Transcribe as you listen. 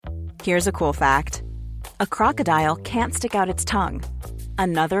Here's a cool fact. A crocodile can't stick out its tongue.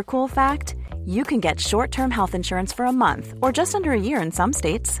 Another cool fact, you can get short-term health insurance for a month or just under a year in some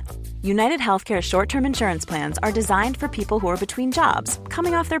states. United Healthcare short-term insurance plans are designed for people who are between jobs,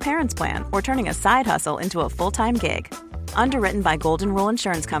 coming off their parents' plan, or turning a side hustle into a full-time gig. Underwritten by Golden Rule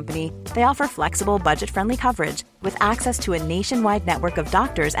Insurance Company, they offer flexible, budget-friendly coverage with access to a nationwide network of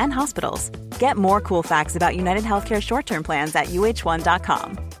doctors and hospitals. Get more cool facts about United Healthcare short-term plans at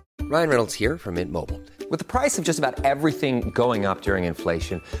uh1.com. Ryan Reynolds here from Mint Mobile. With the price of just about everything going up during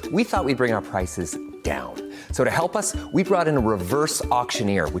inflation, we thought we'd bring our prices down. So to help us, we brought in a reverse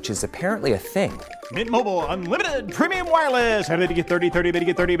auctioneer, which is apparently a thing. Mint Mobile Unlimited Premium Wireless. How to get 30, 30, bit to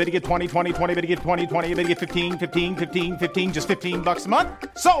get 30, bit to get 20, 20, 20, bit to get 20, 20, bit to get 15, 15, 15, 15, just $15 a month?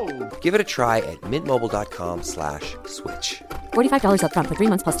 Sold! Give it a try at mintmobile.com/switch. $45 up front for 3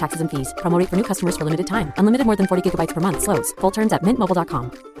 months plus taxes and fees. Promo rate for new customers for limited time. Unlimited more than 40 gigabytes per month. Slows full terms at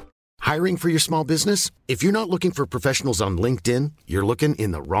mintmobile.com. Hiring for your small business? If you're not looking for professionals on LinkedIn, you're looking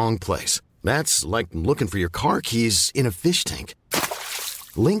in the wrong place. That's like looking for your car keys in a fish tank.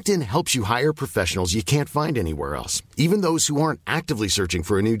 LinkedIn helps you hire professionals you can't find anywhere else, even those who aren't actively searching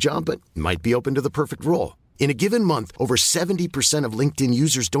for a new job but might be open to the perfect role. In a given month, over 70% of LinkedIn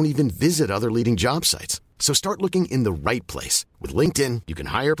users don't even visit other leading job sites. So start looking in the right place. With LinkedIn, you can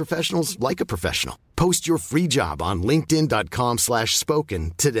hire professionals like a professional. Post your free job on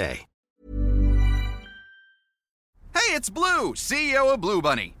linkedin.com/spoken today. Hey, it's Blue, CEO of Blue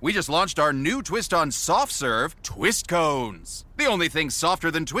Bunny. We just launched our new twist on soft serve, Twist Cones. The only things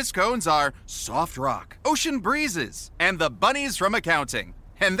softer than Twist Cones are soft rock, ocean breezes, and the bunnies from accounting.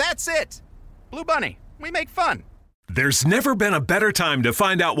 And that's it. Blue Bunny, we make fun. There's never been a better time to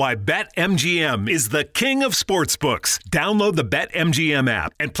find out why BetMGM is the king of sportsbooks. Download the BetMGM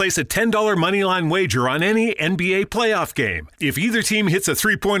app and place a $10 moneyline wager on any NBA playoff game. If either team hits a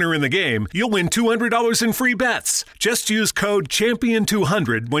three-pointer in the game, you'll win $200 in free bets. Just use code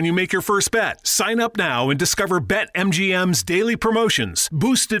CHAMPION200 when you make your first bet. Sign up now and discover BetMGM's daily promotions,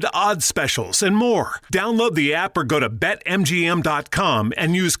 boosted odds specials, and more. Download the app or go to BetMGM.com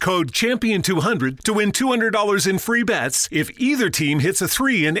and use code CHAMPION200 to win $200 in free bets if either team hits a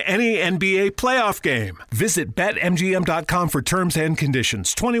 3 in any NBA playoff game. Visit BetMGM.com for terms and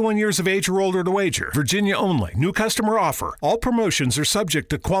conditions. 21 years of age or older to wager. Virginia only. New customer offer. All promotions are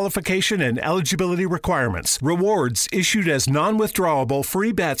subject to qualification and eligibility requirements. Rewards issued as non-withdrawable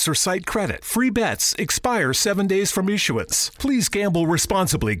free bets or site credit. Free bets expire 7 days from issuance. Please gamble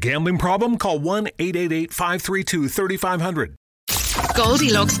responsibly. Gambling problem? Call 1-888-532-3500.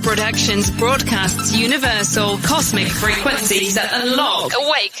 Goldilocks Productions broadcasts universal cosmic frequencies that unlock,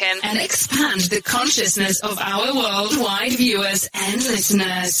 awaken, and expand the consciousness of our worldwide viewers and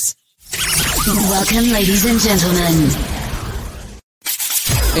listeners. Welcome, ladies and gentlemen.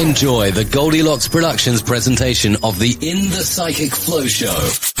 Enjoy the Goldilocks Productions presentation of the In the Psychic Flow Show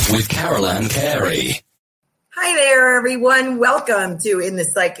with Carol Ann Carey. Hi there, everyone. Welcome to In the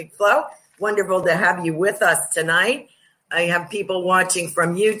Psychic Flow. Wonderful to have you with us tonight. I have people watching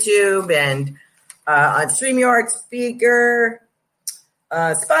from YouTube and on StreamYard, Speaker,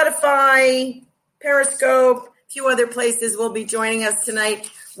 Spotify, Periscope, a few other places will be joining us tonight.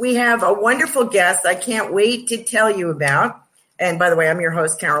 We have a wonderful guest I can't wait to tell you about. And by the way, I'm your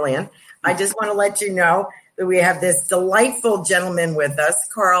host, Carol Ann. I just want to let you know that we have this delightful gentleman with us.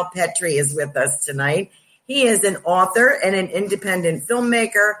 Carl Petrie is with us tonight. He is an author and an independent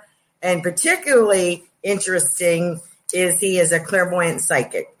filmmaker, and particularly interesting is he is a clairvoyant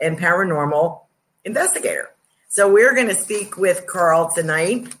psychic and paranormal investigator. So we're going to speak with Carl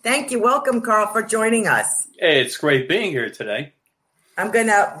tonight. Thank you. Welcome, Carl, for joining us. Hey, it's great being here today. I'm going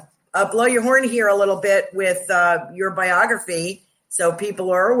to blow your horn here a little bit with your biography so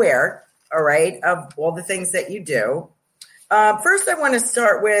people are aware, all right, of all the things that you do. First, I want to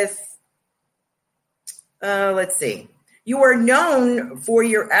start with, let's see. You are known for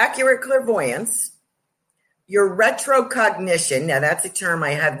your accurate clairvoyance, your retrocognition. Now, that's a term I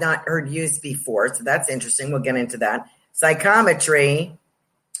have not heard used before, so that's interesting. We'll get into that. Psychometry,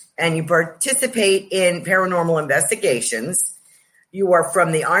 and you participate in paranormal investigations. You are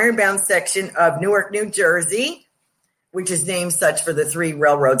from the Ironbound section of Newark, New Jersey, which is named such for the 3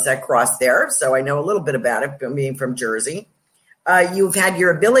 railroads that cross there. So I know a little bit about it, being from Jersey. You've had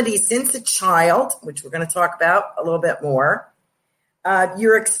your ability since a child, which we're going to talk about a little bit more.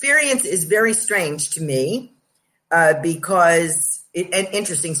 Your experience is very strange to me. Because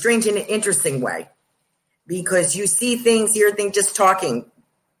strange in an interesting way, because you see things, hear things, just talking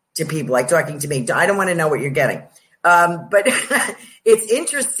to people, like talking to me. I don't want to know what you're getting. But it's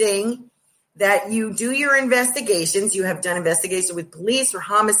interesting that you do your investigations. You have done investigations with police for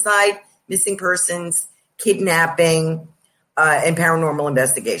homicide, missing persons, kidnapping, and paranormal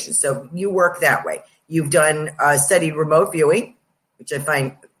investigations. So you work that way. You've done studied remote viewing, which I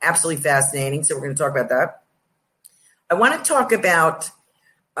find absolutely fascinating. So we're going to talk about that. I want to talk about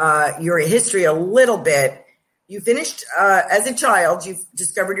your history a little bit. You finished as a child. You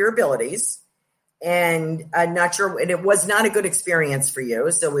discovered your abilities. And I'm not sure, and it was not a good experience for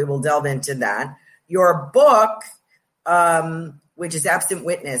you, so we will delve into that. Your book, which is Absent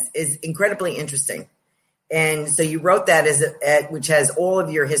Witness, is incredibly interesting. And so you wrote that which has all of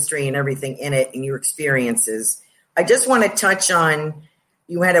your history and everything in it and your experiences. I just want to touch on,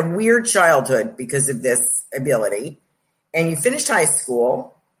 you had a weird childhood because of this ability, and you finished high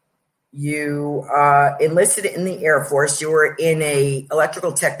school. You enlisted in the Air Force. You were in a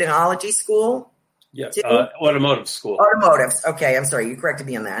electrical technology school. Yes, automotive school. Automotives. Okay, I'm sorry. You corrected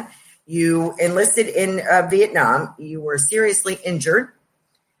me on that. You enlisted in Vietnam. You were seriously injured.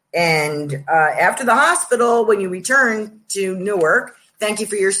 And after the hospital, when you returned to Newark, thank you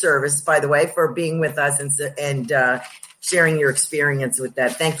for your service, by the way, for being with us and sharing your experience with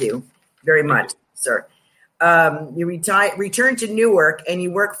that. Thank you very much, sir. You returned to Newark, and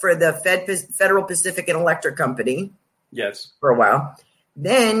you worked for the Federal Pacific and Electric Company. Yes. For a while.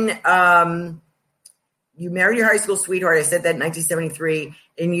 Then you married your high school sweetheart. I said that in 1973,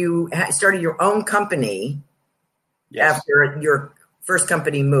 and you started your own company. Yes. After your first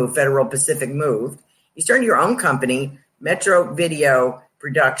company moved, Federal Pacific moved. You started your own company, Metro Video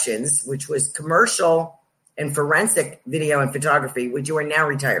Productions, which was commercial and forensic video and photography, which you are now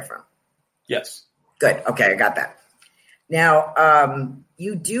retired from. Yes. Good. Okay, I got that. Now,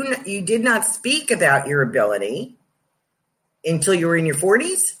 you did not speak about your ability until you were in your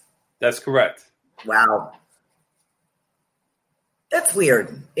 40s? That's correct. Wow. That's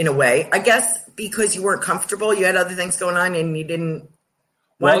weird in a way. I guess because you weren't comfortable, you had other things going on and you didn't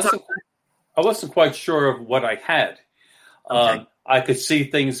want to talk about it? I wasn't quite sure of what I had. Okay. I could see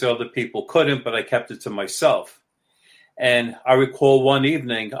things that other people couldn't, but I kept it to myself. And I recall one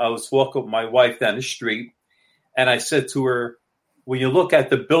evening I was walking with my wife down the street, and I said to her, when you look at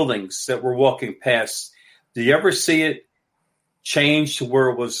the buildings that we're walking past, do you ever see it change to where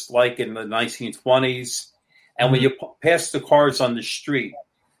it was like in the 1920s? And when you pass the cars on the street,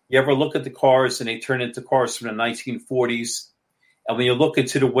 you ever look at the cars and they turn into cars from the 1940s? And when you look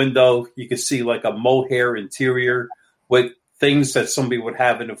into the window, you can see like a mohair interior with things that somebody would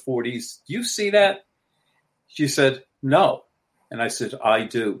have in the 40s. Do you see that? She said, no. And I said, I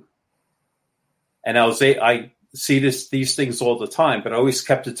do. And I see these things all the time, but I always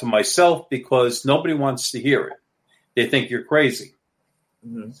kept it to myself because nobody wants to hear it. They think you're crazy.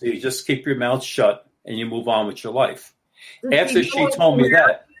 Mm-hmm. So you just keep your mouth shut and you move on with your life. After she told me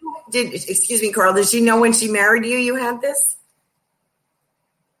that. Excuse me, Carl, did she know when she married you had this?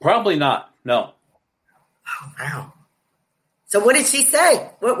 Probably not. No. Oh, wow. So what did she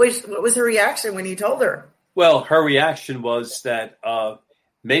say? What was her reaction when you told her? Well, her reaction was that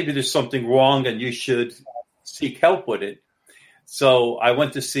maybe there's something wrong and you should seek help with it. So I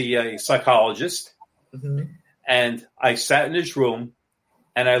went to see a psychologist. Mm-hmm. And I sat in his room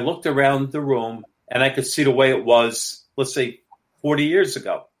and I looked around the room and I could see the way it was, let's say 40 years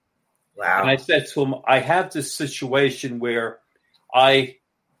ago. Wow. And I said to him, I have this situation where I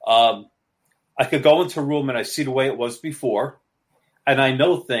could go into a room and I see the way it was before. And I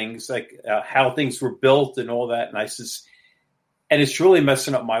know things like how things were built and all that. And I says, and it's really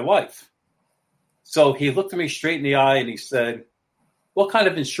messing up my life. So he looked at me straight in the eye and he said, what kind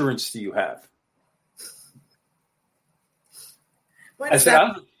of insurance do you have? I said,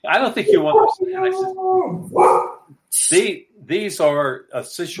 I don't think you understand. I said, these are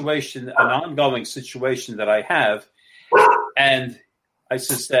an ongoing situation that I have. And I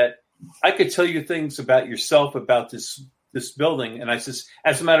says that I could tell you things about yourself, about this building. And I says,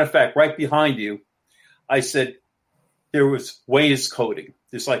 as a matter of fact, right behind you, I said, there was wainscoting.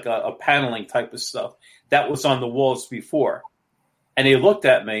 There's like a paneling type of stuff that was on the walls before. And he looked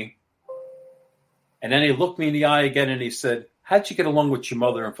at me and then he looked me in the eye again and he said, how'd you get along with your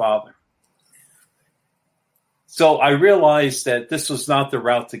mother and father? So I realized that this was not the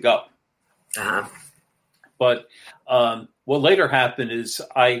route to go. Uh-huh. But what later happened is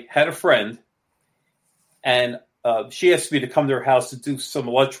I had a friend, and she asked me to come to her house to do some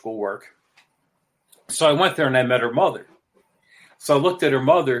electrical work. So I went there and I met her mother. So I looked at her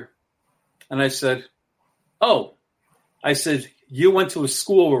mother, and I said, oh, I said, you went to a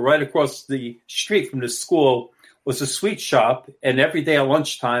school where right across the street from the school was a sweet shop, and every day at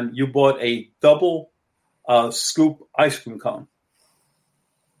lunchtime, you bought a double scoop ice cream cone.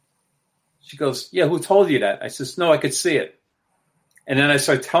 She goes, yeah, who told you that? I says, no, I could see it. And then I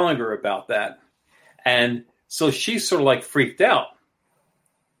started telling her about that. And so she sort of like freaked out.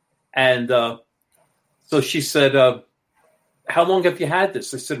 And so she said, how long have you had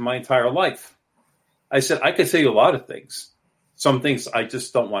this? I said, my entire life. I said, I could tell you a lot of things. Some things I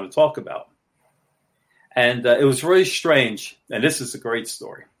just don't want to talk about. And it was really strange. And this is a great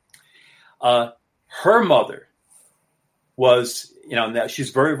story. Her mother was, now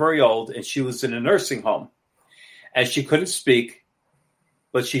she's very, very old, and she was in a nursing home. And she couldn't speak,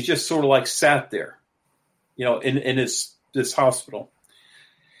 but she just sort of like sat there, in this hospital.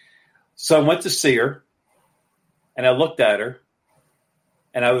 So I went to see her, and I looked at her,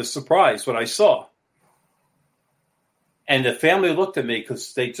 and I was surprised what I saw. And the family looked at me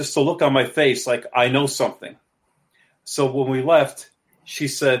because they just to look on my face like I know something. So when we left, she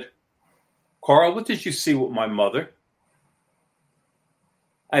said, Carl, what did you see with my mother?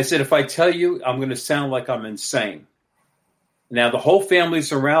 I said, if I tell you, I'm going to sound like I'm insane. Now, the whole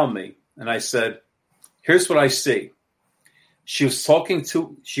family's around me. And I said, here's what I see. She was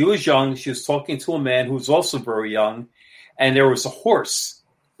young. She was talking to a man who was also very young. And there was a horse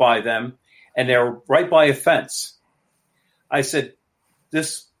by them. And they were right by a fence. I said,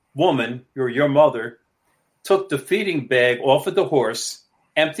 this woman, your mother, took the feeding bag off of the horse,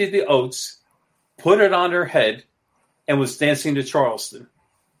 emptied the oats, put it on her head, and was dancing to Charleston.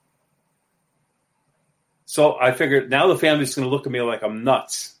 So I figured now the family's going to look at me like I'm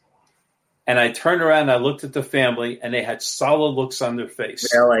nuts. And I turned around and I looked at the family, and they had solid looks on their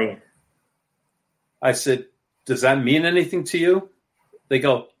face. Really? I said, does that mean anything to you? They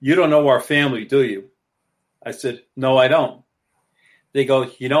go, you don't know our family, do you? I said, no, I don't. They go,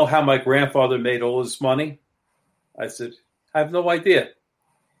 you know how my grandfather made all his money? I said, I have no idea.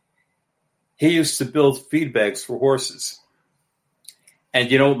 He used to build feed bags for horses. And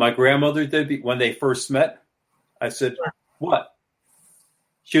you know what my grandmother did when they first met? I said, what?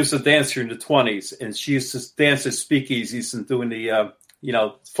 She was a dancer in the 20s, and she used to dance at speakeasies and doing the,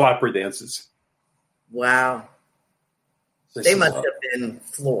 flapper dances. Wow. They must have been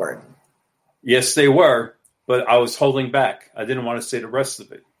floored. Yes, they were, but I was holding back. I didn't want to say the rest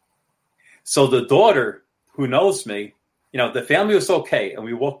of it. So the daughter, who knows me, the family was okay, and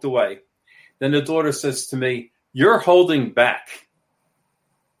we walked away. Then the daughter says to me, you're holding back.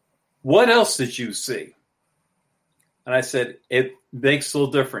 What else did you see? And I said, it makes a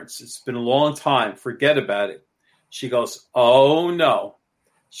little difference. It's been a long time. Forget about it. She goes, oh, no.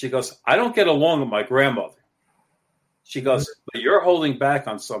 She goes, I don't get along with my grandmother. She goes, but you're holding back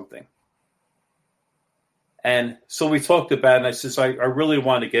on something. And so we talked about it, and I says, I really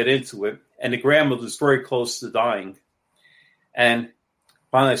want to get into it. And the grandmother's very close to dying. And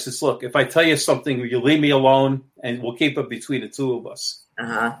finally I says, look, if I tell you something, will you leave me alone? And we'll keep it between the two of us.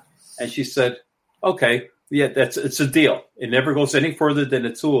 Uh-huh. And she said, okay, yeah, it's a deal. It never goes any further than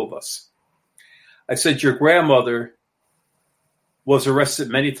the two of us. I said, your grandmother was arrested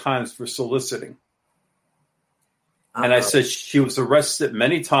many times for soliciting. Uh-huh. And I said, she was arrested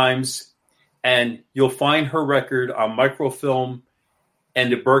many times, and you'll find her record on microfilm in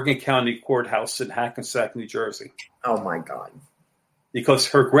the Bergen County Courthouse in Hackensack, New Jersey. Oh, my God. Because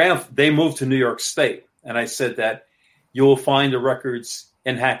they moved to New York State. And I said that you will find the records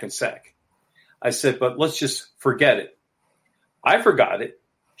in Hackensack. I said, but let's just forget it. I forgot it.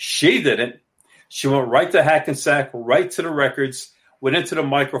 She didn't. She went right to Hackensack, right to the records, went into the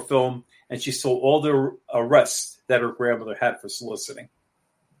microfilm, and she saw all the arrests that her grandmother had for soliciting.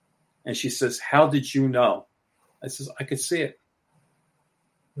 And she says, how did you know? I says, I could see it.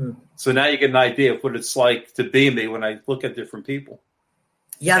 So now you get an idea of what it's like to be me when I look at different people.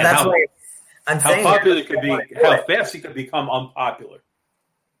 Yeah, and that's why I'm saying how popular it could be, how fast you could become unpopular.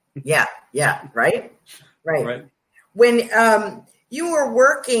 Yeah, right. When you were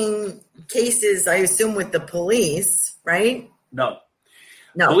working cases, I assume with the police, right? No.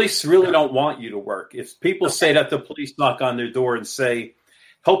 Police really don't want you to work. If people say that, the police knock on their door and say,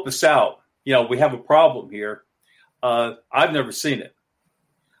 help us out. We have a problem here. I've never seen it.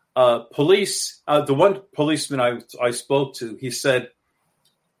 Police, the one policeman I spoke to, he said,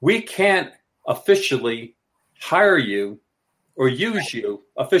 we can't officially hire you or use you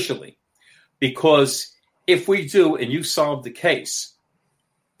officially, because if we do and you solve the case,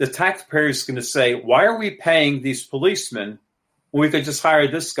 the taxpayer is going to say, why are we paying these policemen when we could just hire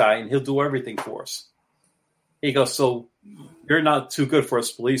this guy and he'll do everything for us? He goes, so you're not too good for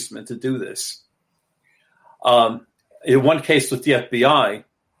us policemen to do this. In one case with the FBI,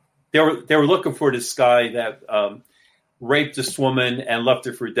 they were looking for this guy that raped this woman and left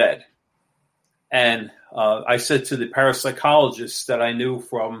her for dead. And I said to the parapsychologist that I knew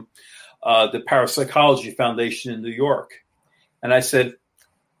from the Parapsychology Foundation in New York. And I said,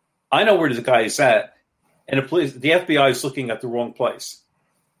 I know where this guy is at. And the FBI is looking at the wrong place.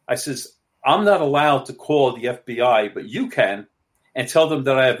 I says, I'm not allowed to call the FBI, but you can, and tell them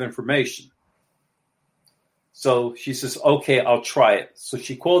that I have information. So she says, okay, I'll try it. So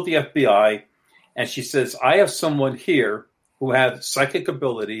she called the FBI, and she says, I have someone here who has psychic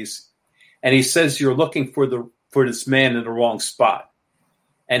abilities, and he says you're looking for this man in the wrong spot,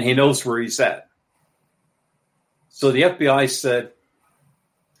 and he knows where he's at. So the FBI said,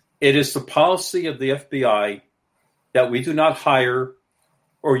 it is the policy of the FBI that we do not hire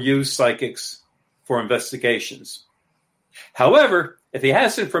or use psychics for investigations. However, if he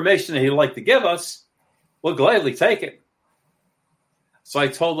has information that he'd like to give us, we'll gladly take it. So I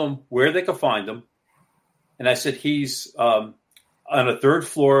told them where they could find him. And I said, he's on the third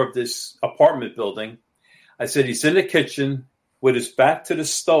floor of this apartment building. I said, he's in the kitchen with his back to the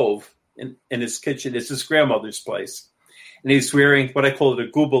stove in his kitchen. It's his grandmother's place. And he's wearing what I call it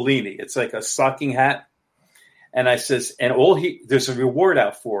a gubelini. It's like a stocking hat. And I says, and there's a reward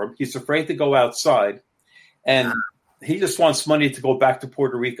out for him. He's afraid to go outside. And he just wants money to go back to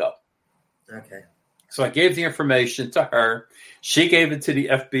Puerto Rico. Okay. So I gave the information to her. She gave it to the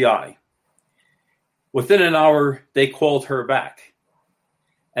FBI. Within an hour, they called her back.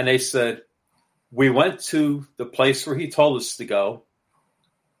 And they said, we went to the place where he told us to go.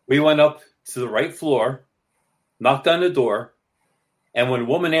 We went up to the right floor, knocked on the door. And when a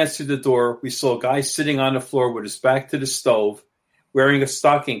woman answered the door, we saw a guy sitting on the floor with his back to the stove, wearing a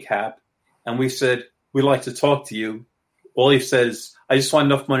stocking cap. And we said, we'd like to talk to you. All he says, I just want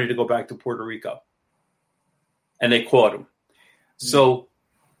enough money to go back to Puerto Rico. And they caught him. So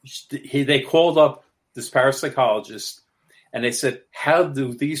they called up this parapsychologist, and they said, how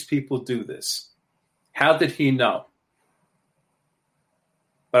do these people do this? How did he know?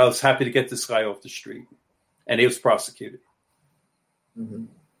 But I was happy to get this guy off the street, and he was prosecuted. Mm-hmm.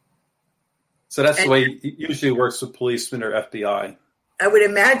 So that's the way it usually works with policemen or FBI. I would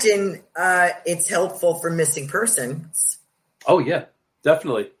imagine it's helpful for missing persons. Oh, yeah,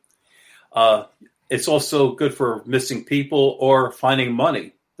 definitely. It's also good for missing people or finding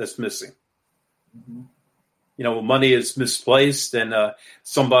money that's missing. Mm-hmm. You know, when money is misplaced and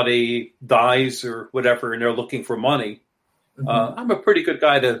somebody dies or whatever, and they're looking for money, I'm a pretty good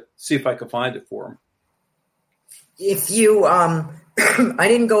guy to see if I can find it for them. If you, I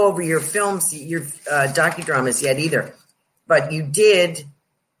didn't go over your films, your docudramas yet either, but you did,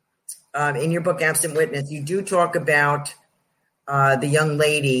 in your book, Absent Witness, you do talk about the young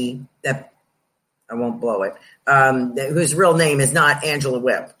lady that, I won't blow it, whose real name is not Angela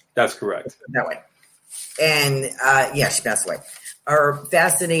Webb. That's correct. That way. And, she passed away. Our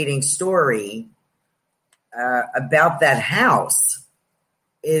fascinating story about that house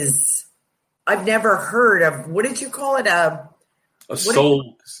is, I've never heard of, what did you call it? It's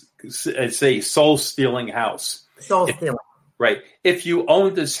a soul-stealing house. Soul-stealing. Right. If you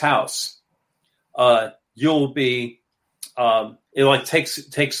own this house, you'll be, it like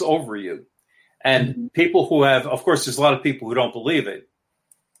takes over you. And people who have, of course, there's a lot of people who don't believe it,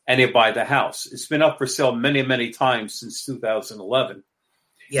 and they buy the house. It's been up for sale many, many times since 2011.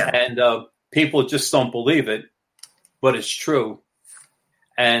 Yeah. And people just don't believe it, but it's true.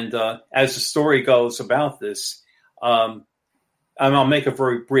 And as the story goes about this, and I'll make it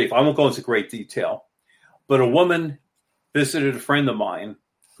very brief. I won't go into great detail, but a woman visited a friend of mine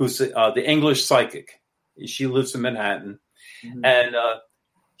who's the English psychic. She lives in Manhattan, and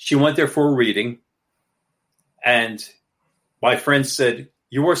she went there for a reading, and my friend said,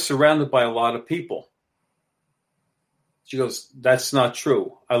 you are surrounded by a lot of people. She goes, that's not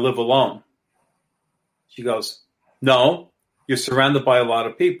true. I live alone. She goes, no, you're surrounded by a lot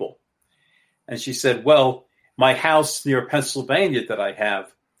of people. And she said, well, my house near Pennsylvania that I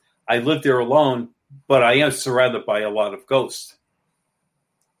have, I live there alone, but I am surrounded by a lot of ghosts.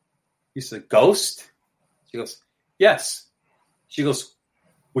 He said, ghost? She goes, yes. She goes,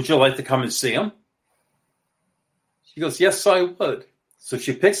 would you like to come and see him? She goes, yes, I would. So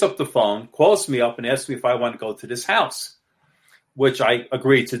she picks up the phone, calls me up, and asks me if I want to go to this house, which I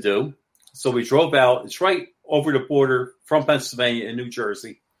agreed to do. So we drove out. It's right over the border from Pennsylvania and New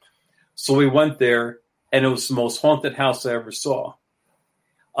Jersey. So we went there, and it was the most haunted house I ever saw.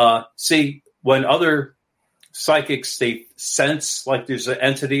 See, when other psychics, they sense like there's an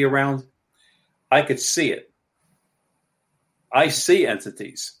entity around, I could see it. I see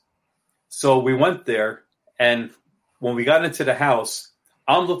entities. So we went there, and when we got into the house,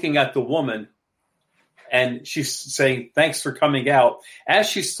 I'm looking at the woman, and she's saying, thanks for coming out. As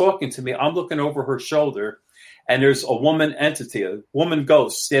she's talking to me, I'm looking over her shoulder, and there's a woman entity, a woman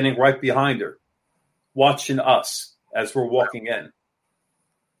ghost standing right behind her, watching us as we're walking in.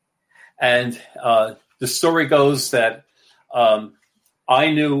 And the story goes that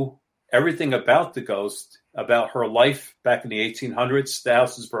I knew everything about the ghost, about her life back in the 1800s. The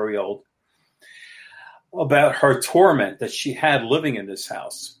house is very old. About her torment that she had living in this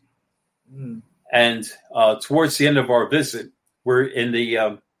house. Mm. And towards the end of our visit, we're in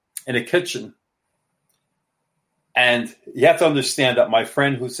the kitchen. And you have to understand that my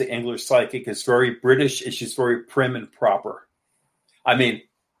friend, who's the English psychic, is very British, and she's very prim and proper. I mean,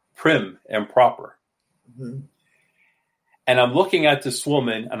 prim and proper. Mm-hmm. And I'm looking at this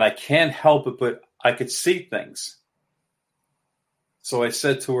woman, and I can't help it, but I could see things. So I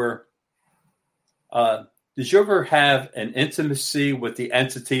said to her, did you ever have an intimacy with the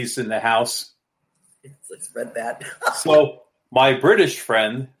entities in the house? Let's read that. So my British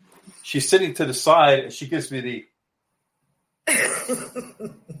friend, she's sitting to the side, and she gives me the...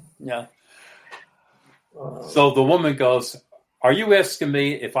 yeah. Oh. So the woman goes, are you asking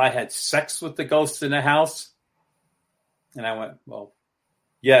me if I had sex with the ghost in the house? And I went, well,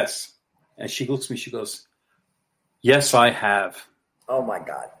 yes. And she looks at me, she goes, yes, I have. Oh, my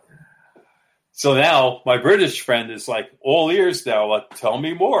God. So now my British friend is like all ears now, like, tell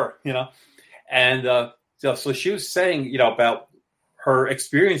me more, And so she was saying, about her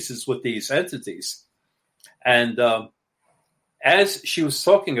experiences with these entities. And as she was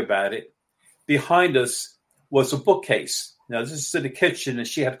talking about it, behind us was a bookcase. Now, this is in the kitchen, and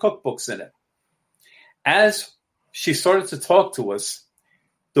she had cookbooks in it. As she started to talk to us,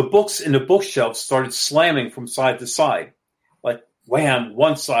 the books in the bookshelf started slamming from side to side. Like, wham,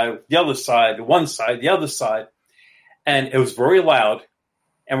 one side, the other side, one side, the other side. And it was very loud.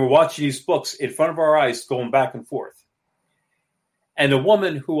 And we're watching these books in front of our eyes going back and forth. And the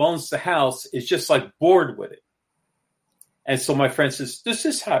woman who owns the house is just like bored with it. And so my friend says, does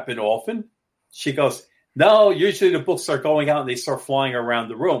this happen often? She goes, no, usually the books are going out and they start flying around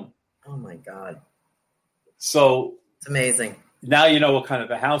the room. Oh, my God. So it's amazing. Now you know what kind of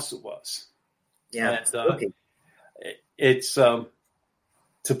a house it was. Yeah. And, it's to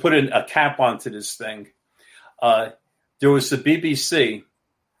put a cap onto this thing. There was the BBC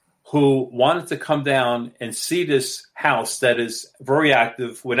who wanted to come down and see this house that is very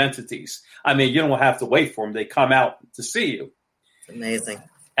active with entities. I mean, you don't have to wait for them. They come out to see you. It's amazing.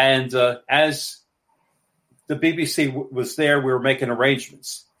 And as the BBC was there, we were making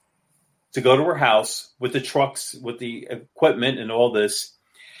arrangements to go to her house with the trucks, with the equipment and all this.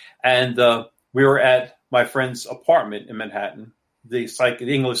 And we were at my friend's apartment in Manhattan, the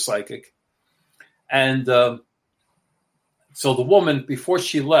English psychic. And so the woman, before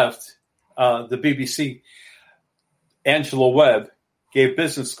she left, the BBC, Angela Webb, gave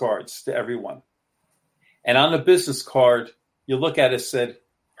business cards to everyone. And on the business card, you look at it, said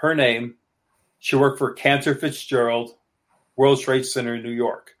her name. She worked for Cantor Fitzgerald, World Trade Center in New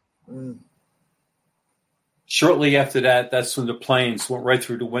York. Mm. Shortly after that, that's when the planes went right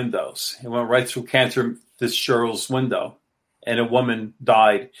through the windows. It went right through Cantor Fitzgerald's window, and a woman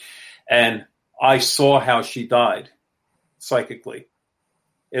died. And I saw how she died psychically.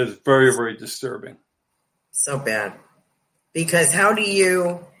 It was very, very disturbing. So bad. Because how do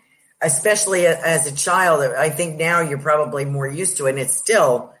you, especially as a child, I think now you're probably more used to it, and it's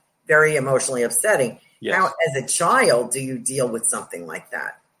still very emotionally upsetting. Yes. How, as a child, do you deal with something like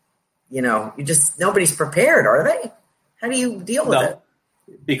that? Nobody's prepared, are they? How do you deal with it?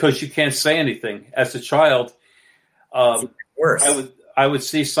 Because you can't say anything. As a child, worse. I would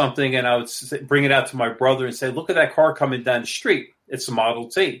see something and I would bring it out to my brother and say, look at that car coming down the street. It's a Model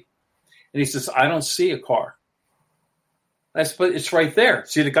T. And he says, I don't see a car. I said, but it's right there.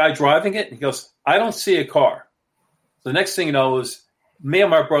 See the guy driving it? And he goes, I don't see a car. So the next thing you know is me and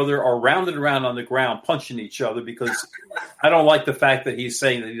my brother are rounded around on the ground punching each other because I don't like the fact that he's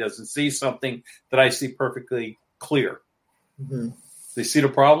saying that he doesn't see something that I see perfectly clear. Mm-hmm. Do you see the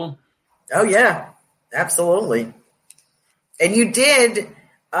problem? Oh, yeah, absolutely. And you did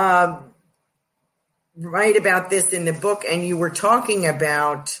write about this in the book, and you were talking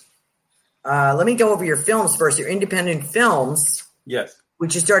about, let me go over your films first, your independent films. Yes.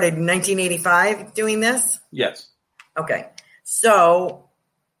 Which you started in 1985 doing this? Yes. Okay. So,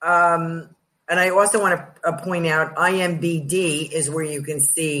 and I also want to point out IMBD is where you can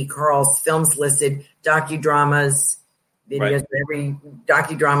see Carl's films listed, docudramas, videos, right. Every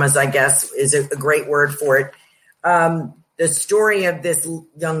docudramas, I guess, is a great word for it. The story of this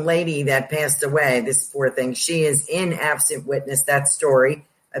young lady that passed away, this poor thing, she is in Absent Witness, that story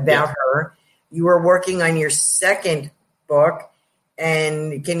about her. You were working on your second book,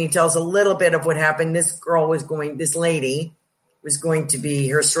 And can you tell us a little bit of what happened? This lady was going to be,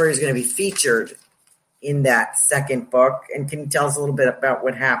 her story was going to be featured in that second book. And can you tell us a little bit about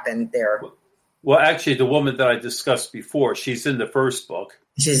what happened there? Well, actually, the woman that I discussed before, she's in the first book.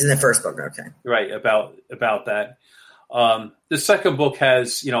 She's in the first book, okay. Right, about that. The second book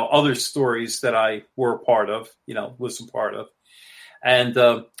has, other stories that I were a part of, was a part of. And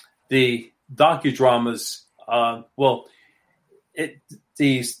the docudramas, the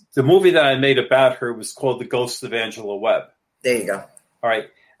movie that I made about her was called The Ghost of Angela Webb. There you go. All right.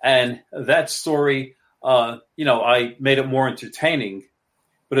 And that story, I made it more entertaining,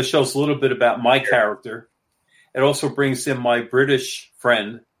 but it shows a little bit about my character. It also brings in my British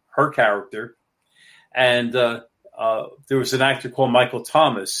friend, her character. And there was an actor called Michael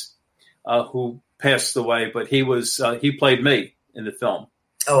Thomas who passed away, but he played me in the film.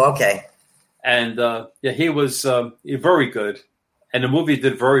 Oh, okay. And he was very good. And the movie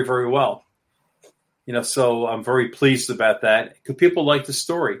did very, very well. So I'm very pleased about that because people like the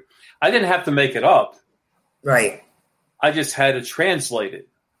story. I didn't have to make it up. Right. I just had to translate it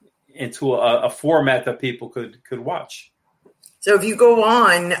into a format that people could watch. So if you go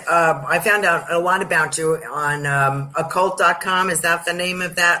on, I found out a lot about you on occult.com. Is that the name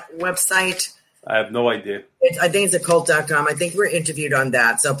of that website? I have no idea. I think it's occult.com. I think we're interviewed on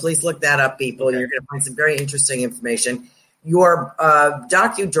that. So please look that up, people. Okay. You're going to find some very interesting information. Your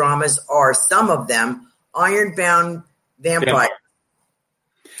docudramas are, some of them, Ironbound Vampire.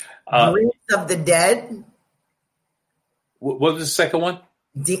 Dreams of the Dead. What was the second one?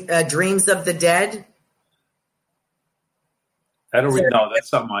 Dreams of the Dead. I don't really know.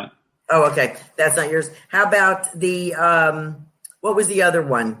 That's not mine. Oh, okay. That's not yours. How about the, what was the other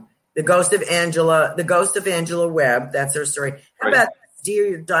one? The Ghost of Angela Webb. That's her story. How about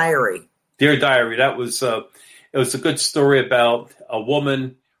Dear Diary? Dear Diary. That was, it was a good story about a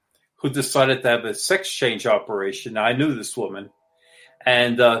woman who decided to have a sex change operation. Now, I knew this woman,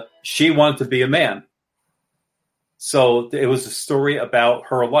 and she wanted to be a man. So it was a story about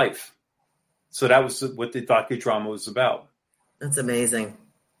her life. So that was what the docudrama was about. That's amazing.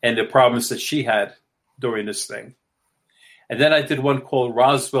 And the problems that she had during this thing. And then I did one called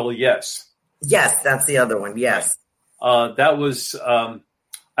Roswell Yes. Yes, that's the other one. Yes. That was,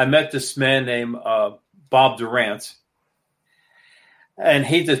 I met this man named Bob Durant. And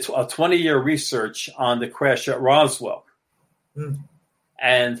he did a 20-year research on the crash at Roswell. Mm.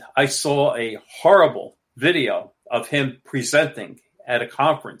 And I saw a horrible video of him presenting at a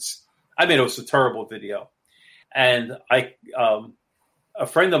conference. I mean, it was a terrible video. And a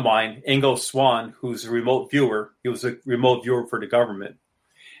friend of mine, Ingo Swann, who's a remote viewer, he was a remote viewer for the government.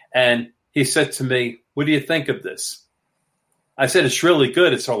 And he said to me, "What do you think of this?" I said, "It's really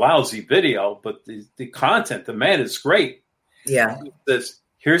good. It's a lousy video, but the content, the man is great." Yeah. He says,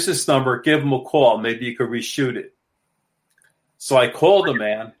 "Here's his number. Give him a call. Maybe you could reshoot it." So I called the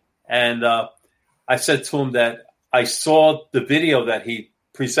man, and I said to him that I saw the video that he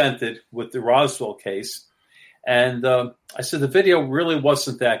presented with the Roswell case. And I said, the video really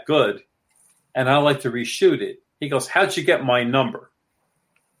wasn't that good, and I'd like to reshoot it. He goes, "How'd you get my number?"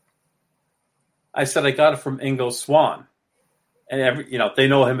 I said, "I got it from Ingo Swann." And they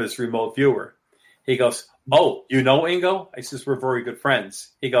know him as remote viewer. He goes, "Oh, you know Ingo?" I says, "We're very good friends."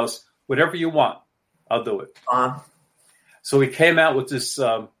 He goes, "Whatever you want, I'll do it." So he came out with this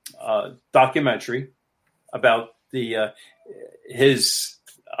documentary about his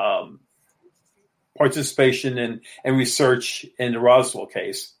participation and research in the Roswell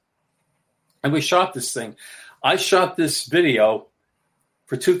case. And we shot this thing. I shot this video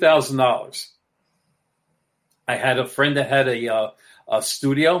for $2,000. I had a friend that had a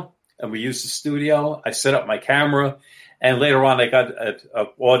studio, and we used the studio. I set up my camera, and later on I got an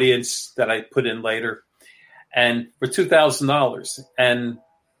audience that I put in later. And for $2,000, and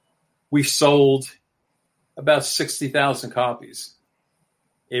we sold about 60,000 copies.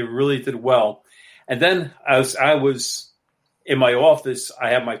 It really did well. And then as I was in my office, I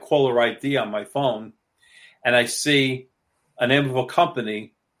have my caller ID on my phone, and I see a name of a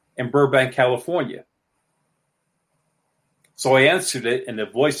company in Burbank, California. So I answered it, and the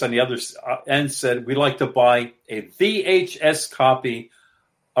voice on the other end said, "We'd like to buy a VHS copy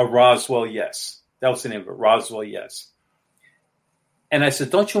of Roswell Yes." That was the name of it, Roswell Yes. And I said,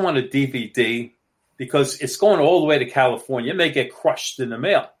 "Don't you want a DVD? Because it's going all the way to California. It may get crushed in the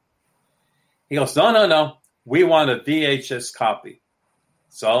mail." He goes, No. We want a VHS copy."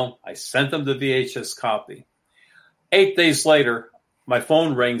 So I sent them the VHS copy. 8 days later, my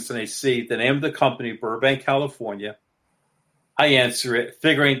phone rings and I see the name of the company, Burbank, California. I answer it,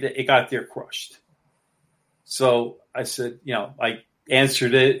 figuring that it got there crushed. So I said, I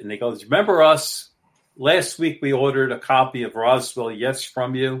answered it, and he goes, "Remember us? Last week we ordered a copy of Roswell, yes,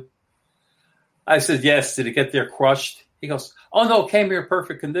 from you." I said, "Yes." "Did it get there crushed?" He goes, "Oh, no, it came here in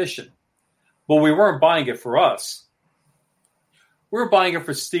perfect condition. But we weren't buying it for us. We were buying it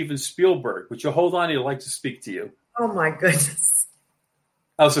for Steven Spielberg. Would you hold on? He'd like to speak to you." Oh, my goodness.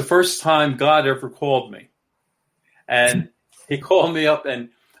 That was the first time God ever called me. And he called me up, and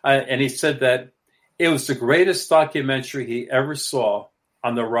he said that it was the greatest documentary he ever saw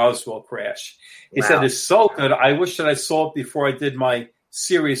on the Roswell crash. He said, "It's so good. I wish that I saw it before I did my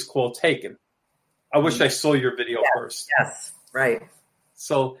series called Taken. I wish I saw your video first." Yes, right.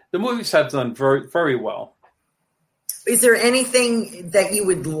 So the movies have done very, very well. Is there anything that you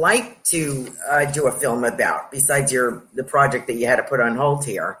would like to do a film about besides the project that you had to put on hold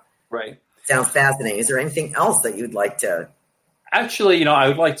here? Right. Sounds fascinating. Is there anything else that you'd like to? Actually, I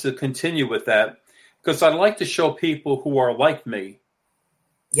would like to continue with that because I'd like to show people who are like me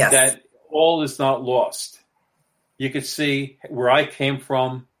that all is not lost. You could see where I came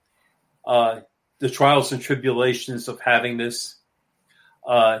from, the trials and tribulations of having this,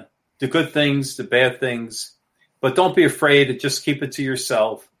 the good things, the bad things. But don't be afraid to just keep it to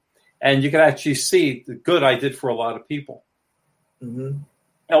yourself. And you can actually see the good I did for a lot of people. Mm-hmm.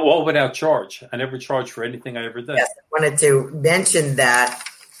 And all without charge. I never charged for anything I ever did. Yes, I wanted to mention that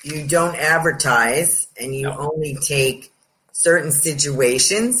you don't advertise and you only take certain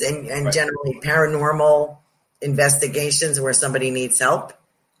situations and generally paranormal investigations where somebody needs help.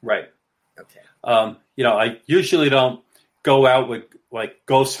 Right. Okay. I usually don't go out with like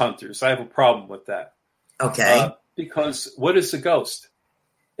ghost hunters. I have a problem with that. Okay. Because what is a ghost?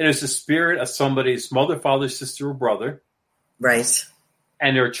 It is the spirit of somebody's mother, father, sister, or brother. Right.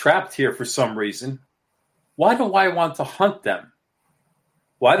 And they're trapped here for some reason. Why do I want to hunt them?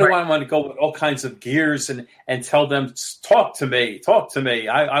 Why do I want to go with all kinds of gears and tell them, talk to me.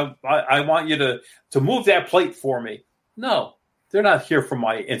 I want you to move that plate for me. No, they're not here for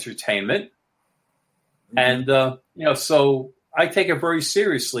my entertainment. Mm-hmm. And, so I take it very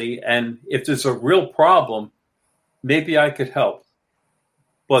seriously. And if there's a real problem, maybe I could help.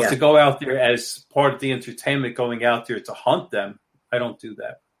 But to go out there as part of the entertainment, going out there to hunt them, I don't do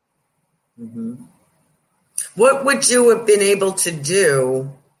that. Mm-hmm. What would you have been able to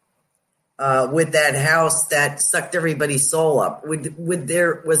do with that house that sucked everybody's soul up?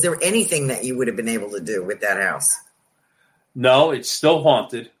 Was there anything that you would have been able to do with that house? No, it's still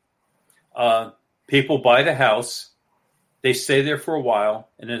haunted. People buy the house, they stay there for a while,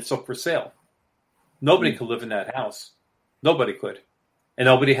 and then it's up for sale. Nobody could live in that house. Nobody could. And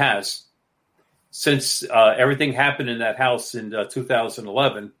nobody has. Since everything happened in that house in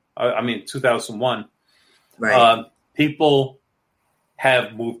 2001, right. People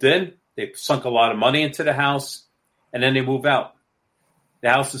have moved in. They've sunk a lot of money into the house, and then they move out. The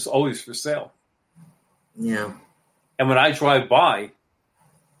house is always for sale. Yeah. And when I drive by,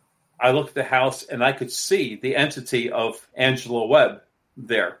 I look at the house, and I could see the entity of Angela Webb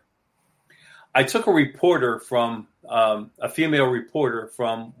there. I took a reporter from a female reporter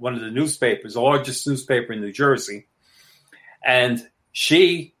from one of the newspapers, the largest newspaper in New Jersey. And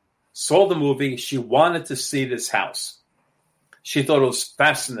she saw the movie. She wanted to see this house. She thought it was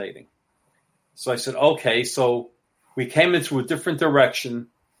fascinating. So I said, okay. So we came into a different direction.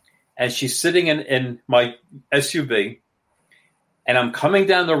 And she's sitting in my SUV. And I'm coming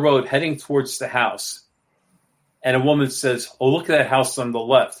down the road heading towards the house. And a woman says, oh, look at that house on the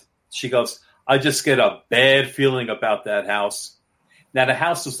left. She goes, I just get a bad feeling about that house. Now, the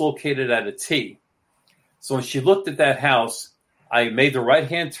house is located at a T. So when she looked at that house, I made the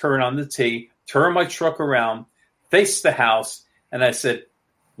right-hand turn on the T, turned my truck around, faced the house, and I said,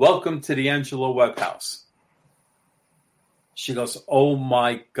 welcome to the Angela Webb house. She goes, oh,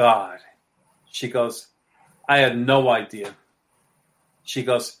 my God. She goes, I had no idea. She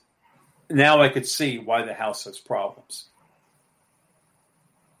goes, now I could see why the house has problems.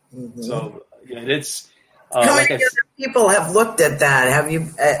 Mm-hmm. So it's how many other people have looked at that? Have you?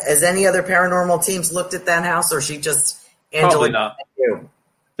 Has any other paranormal teams looked at that house, or she just Angela? Probably not.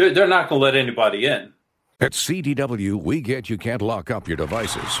 They're not going to let anybody in. At CDW, we get you can't lock up your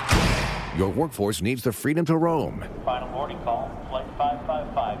devices. Your workforce needs the freedom to roam. Final boarding call, flight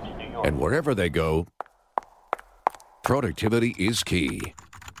 555 to New York. And wherever they go, productivity is key.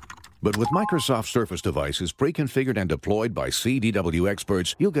 But with Microsoft Surface devices pre-configured and deployed by CDW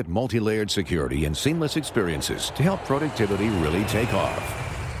experts, you'll get multi-layered security and seamless experiences to help productivity really take off.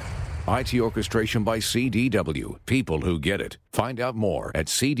 IT orchestration by CDW. People who get it. Find out more at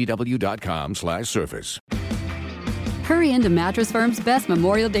cdw.com/surface. Hurry into Mattress Firm's best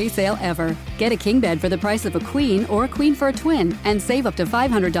Memorial Day sale ever. Get a king bed for the price of a queen or a queen for a twin and save up to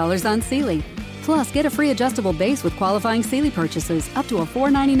 $500 on Sealy. Plus, get a free adjustable base with qualifying Sealy purchases up to a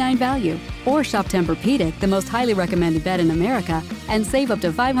 $499 value. Or shop Tempur-Pedic, the most highly recommended bed in America, and save up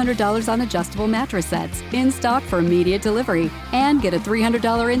to $500 on adjustable mattress sets in stock for immediate delivery. And get a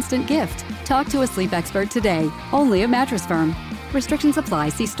 $300 instant gift. Talk to a sleep expert today, only at Mattress Firm. Restrictions apply.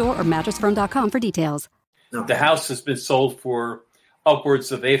 See store or mattressfirm.com for details. The house has been sold for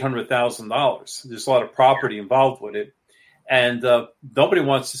upwards of $800,000. There's a lot of property involved with it. And nobody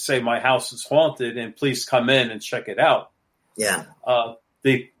wants to say my house is haunted and please come in and check it out. Yeah.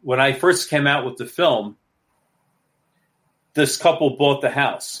 When I first came out with the film, this couple bought the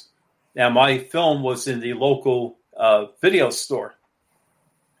house. Now, my film was in the local video store.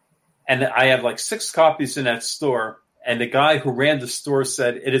 And I had like 6 copies in that store. And the guy who ran the store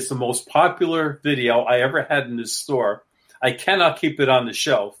said, it is the most popular video I ever had in this store. I cannot keep it on the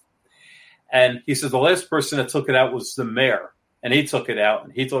shelf. And he said the last person that took it out was the mayor. And he took it out,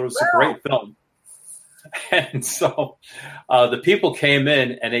 and he thought it was a great film. And so the people came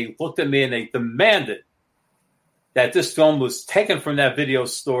in, and they looked at me, and they demanded that this film was taken from that video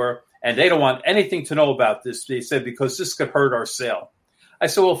store, and they don't want anything to know about this. They said, because this could hurt our sale. I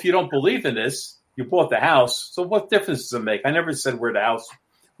said, well, if you don't believe in this, you bought the house, so what difference does it make? I never said where the house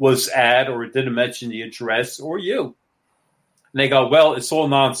was at, or it didn't mention the address or you. And they go, well, it's all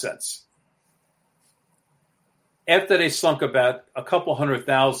nonsense. After they sunk about a couple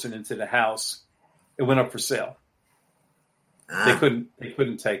 $100,000 into the house, it went up for sale. They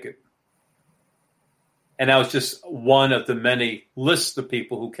couldn't take it. And that was just one of the many lists of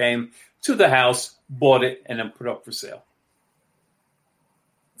people who came to the house, bought it, and then put it up for sale.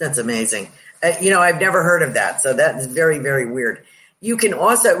 That's amazing. I've never heard of that. So that is very, very weird. You can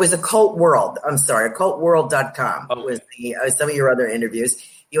also, it was Occult World. I'm sorry, occultworld.com was some of your other interviews.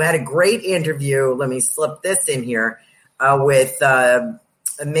 You had a great interview. Let me slip this in here with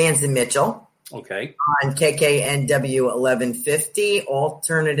Mans and Mitchell. Okay. On KKNW 1150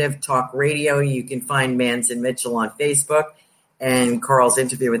 Alternative Talk Radio. You can find Mans and Mitchell on Facebook, and Carl's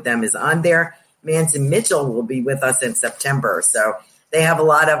interview with them is on there. Mans and Mitchell will be with us in September. So they have a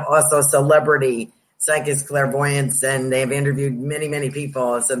lot of also celebrity psychics, clairvoyants, and they've interviewed many, many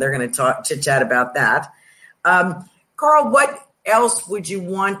people. So they're going to chit-chat about that. Carl, what else would you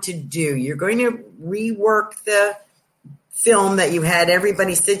want to do? You're going to rework the film that you had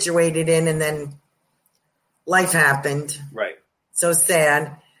everybody situated in, and then life happened. Right. So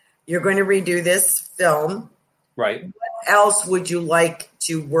sad. You're going to redo this film. Right. What else would you like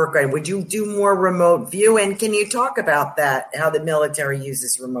to work on? Would you do more remote view? And can you talk about that, how the military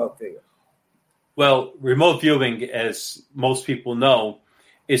uses remote view? Well, remote viewing, as most people know,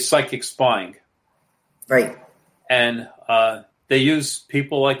 is psychic spying. Right. And they use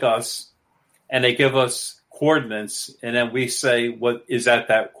people like us, and they give us coordinates, and then we say what is at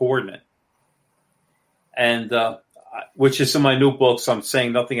that coordinate. And which is in my new book, so I'm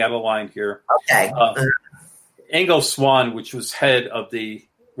saying nothing out of line here. Okay. Ingo Swann, which was head of the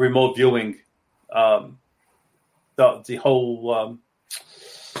remote viewing, the whole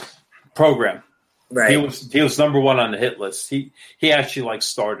program. Right. He was number one on the hit list. He actually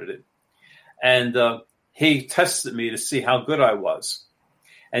started it, and he tested me to see how good I was.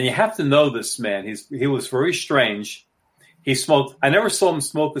 And you have to know this man. He was very strange. He smoked. I never saw him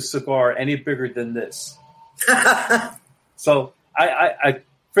smoke a cigar any bigger than this. So I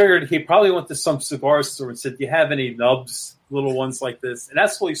figured he probably went to some cigar store and said, "Do you have any nubs, little ones like this?" And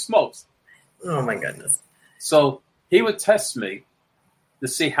that's what he smokes. Oh my goodness! So he would test me to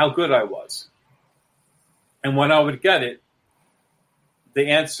see how good I was. And when I would get it, the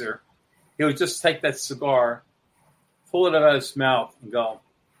answer, he would just take that cigar, pull it out of his mouth, and go,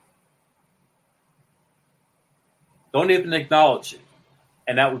 "Don't even acknowledge it."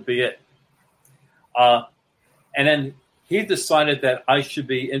 And that would be it. And then he decided that I should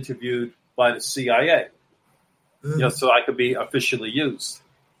be interviewed by the CIA, so I could be officially used.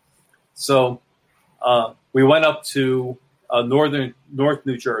 So we went up to North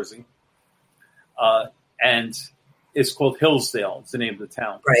New Jersey, and it's called Hillsdale. It's the name of the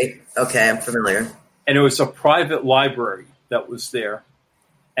town. Right. Okay, I'm familiar. And it was a private library that was there,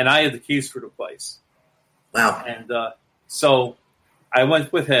 and I had the keys for the place. Wow. And so I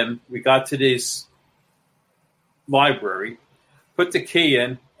went with him. We got to this library, put the key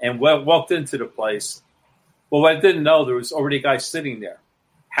in, and walked into the place. Well, I didn't know there was already a guy sitting there.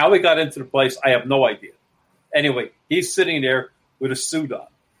 How he got into the place, I have no idea. Anyway, he's sitting there with a suit on.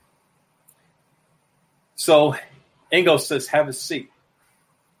 So Ingo says, "Have a seat."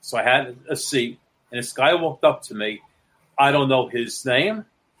 So I had a seat, and this guy walked up to me, I don't know his name.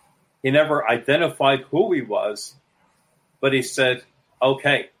 He never identified who he was, but he said,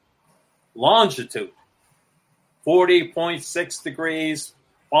 okay, longitude, 40.6 degrees,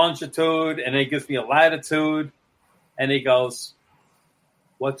 longitude, and he gives me a latitude, and he goes,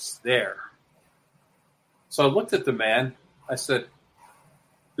 what's there? So I looked at the man. I said,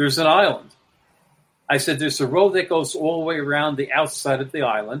 there's an island. I said, there's a road that goes all the way around the outside of the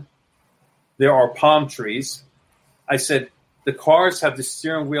island. There are palm trees. I said, the cars have the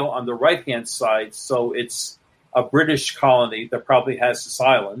steering wheel on the right-hand side, so it's a British colony that probably has this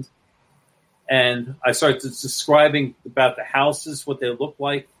island. And I started describing about the houses, what they look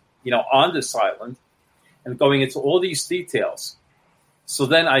like, on this island, and going into all these details. So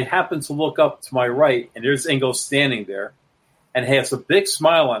then I happened to look up to my right, and there's Ingo standing there, and has a big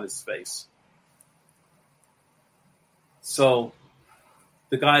smile on his face. So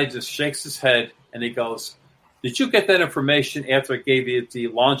the guy just shakes his head, and he goes, did you get that information after I gave you the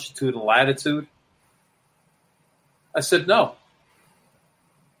longitude and latitude? I said, no.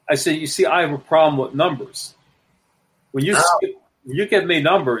 I said, you see, I have a problem with numbers. When you give me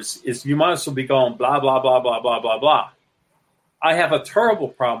numbers, you might as well be going blah, blah, blah, blah, blah, blah, blah. I have a terrible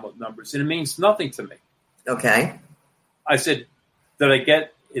problem with numbers, and it means nothing to me. Okay. I said, did I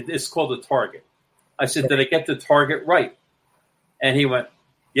get, it's called a target. I said, did I get the target right? And he went,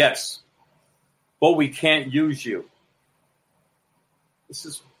 yes, but we can't use you. This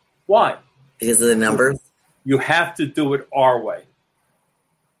is why. Because of the numbers? You have to do it our way.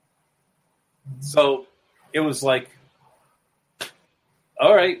 So it was like,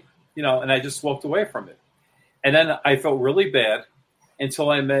 all right, and I just walked away from it. And then I felt really bad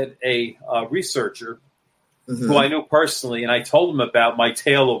until I met a researcher who I knew personally, and I told him about my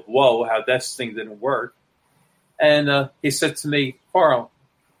tale of woe, how this thing didn't work. And he said to me, Carl,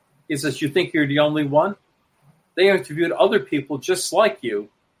 he says, you think you're the only one? They interviewed other people just like you.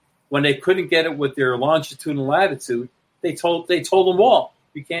 When they couldn't get it with their longitude and latitude, they told them all,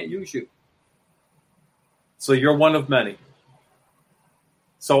 we can't use you. So you're one of many.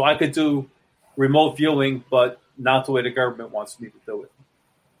 So I could do remote viewing, but not the way the government wants me to do it.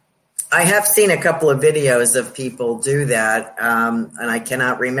 I have seen a couple of videos of people do that, and I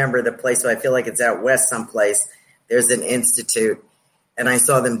cannot remember the place, but I feel like it's out west someplace. There's an institute, and I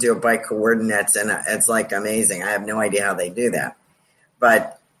saw them do it by coordinates, and it's like amazing. I have no idea how they do that.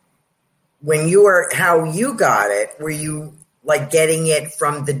 But how you got it, were you like getting it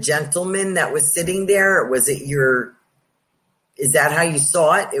from the gentleman that was sitting there? Or was it is that how you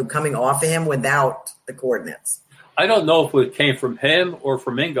saw it coming off of him without the coordinates? I don't know if it came from him or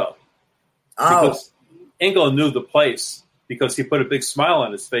from Ingo. Oh. Because Ingo knew the place because he put a big smile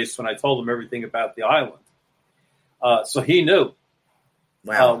on his face when I told him everything about the island. So he knew.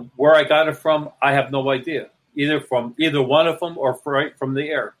 Wow. Where I got it from, I have no idea. Either one of them or right from the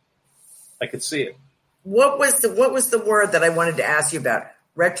air. I could see it. What was the word that I wanted to ask you about?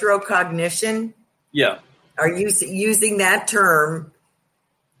 Retrocognition? Yeah. Are you using that term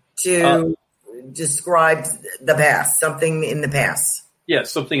to describe the past, something in the past? Yeah,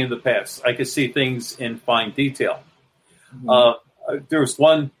 something in the past. I could see things in fine detail. There was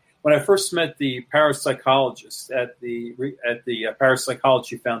one when I first met the parapsychologist at the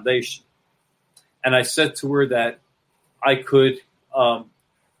Parapsychology Foundation, and I said to her that I could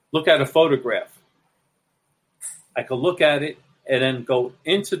look at a photograph. I could look at it and then go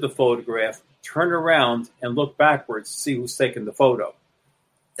into the photograph, turn around, and look backwards to see who's taking the photo.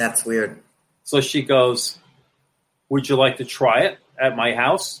 That's weird. So she goes, would you like to try it at my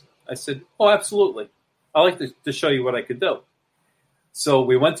house? I said, oh, absolutely. I'd like to show you what I could do. So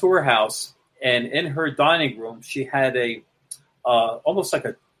we went to her house, and in her dining room, she had almost like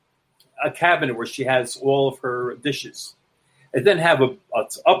a cabinet where she has all of her dishes. It didn't have an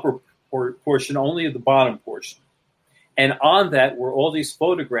upper portion, only the bottom portion. And on that were all these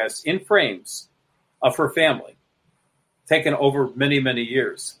photographs in frames of her family, taken over many, many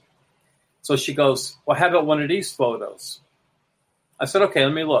years. So she goes, well, how about one of these photos? I said, okay,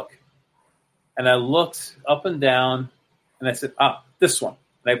 let me look. And I looked up and down, and I said, this one.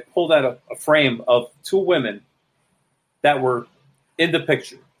 And I pulled out a frame of two women that were in the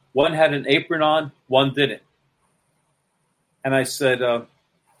picture. One had an apron on, one didn't. And I said,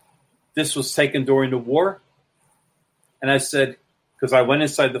 this was taken during the war. And I said, because I went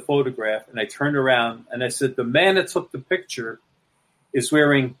inside the photograph and I turned around and I said, the man that took the picture is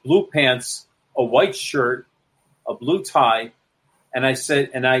wearing blue pants, a white shirt, a blue tie. And I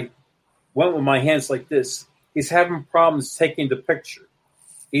said, and I went with my hands like this. He's having problems taking the picture.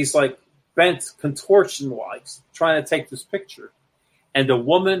 He's like bent contortion-wise, trying to take this picture. And the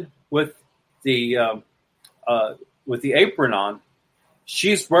woman with the with the apron on,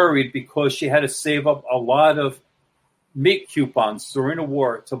 she's worried because she had to save up a lot of meat coupons during the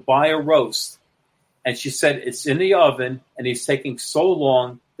war to buy a roast. And she said it's in the oven and he's taking so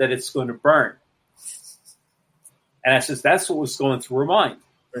long that it's going to burn. And I said, that's what was going through her mind.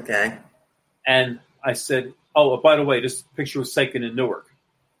 Okay. And I said, oh, by the way, this picture was taken in Newark.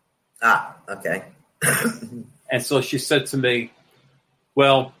 Ah, okay. And so she said to me,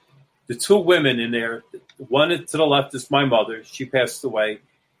 well, the two women in there, one to the left is my mother. She passed away.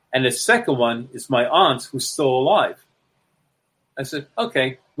 And the second one is my aunt who's still alive. I said,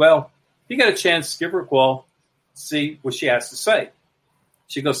 okay, well, if you get a chance, give her a call, see what she has to say.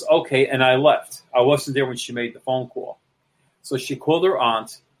 She goes, okay, and I left. I wasn't there when she made the phone call. So she called her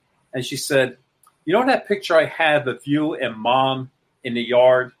aunt, and she said, you know that picture I have of you and Mom in the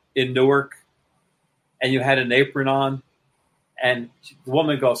yard in Newark, and you had an apron on? And the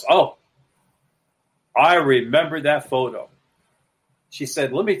woman goes, oh, I remember that photo. She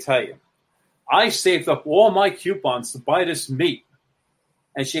said, let me tell you, I saved up all my coupons to buy this meat.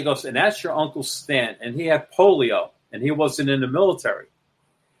 And she goes, and that's your Uncle Stan, and he had polio, and he wasn't in the military.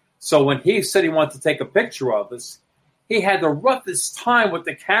 So when he said he wanted to take a picture of us, he had the roughest time with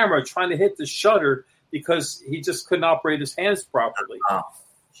the camera trying to hit the shutter because he just couldn't operate his hands properly.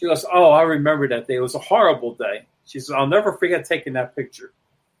 She goes, oh, I remember that day. It was a horrible day. She said, I'll never forget taking that picture.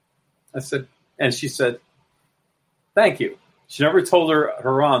 I said, and she said, thank you. She never told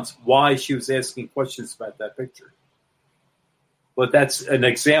her aunt why she was asking questions about that picture. But that's an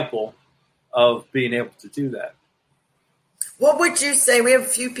example of being able to do that. What would you say? We have a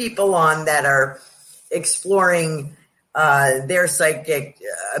few people on that are exploring their psychic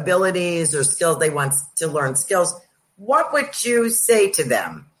abilities or skills. They want to learn skills. What would you say to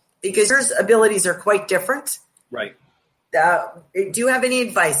them? Because your abilities are quite different. Right. Do you have any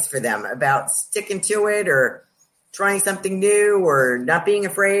advice for them about sticking to it or trying something new or not being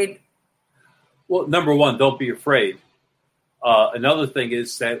afraid? Well, number one, don't be afraid. Another thing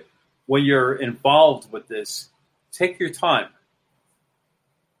is that when you're involved with this, take your time.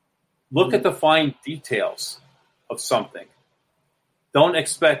 Look at the fine details of something. Don't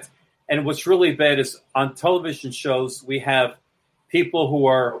expect, and what's really bad is on television shows, we have people who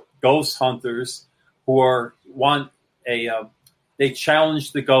are ghost hunters who they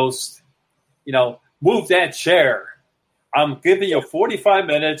challenge the ghost, move that chair. I'm giving you 45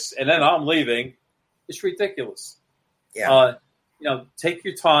 minutes and then I'm leaving. It's ridiculous. Yeah. Take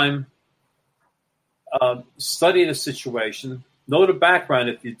your time, study the situation, know the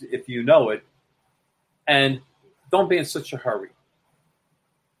background if you know it, and don't be in such a hurry.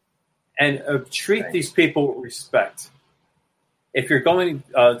 And treat these people with respect. If you're going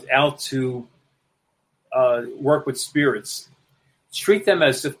out to work with spirits, treat them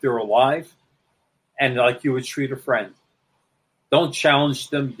as if they're alive and like you would treat a friend. Don't challenge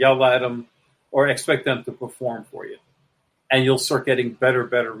them, yell at them, or expect them to perform for you. And you'll start getting better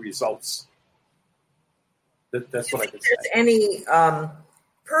results. That's what I can say. There's any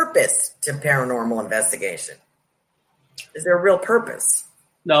purpose to paranormal investigation? Is there a real purpose?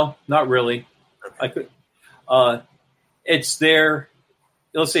 No, not really. Okay. It's there.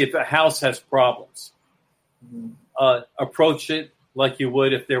 Let's say if a house has problems, approach it like you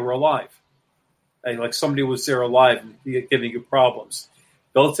would if they were alive. Like somebody was there alive and giving you problems.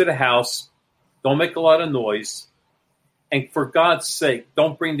 Go to the house. Don't make a lot of noise. And for God's sake,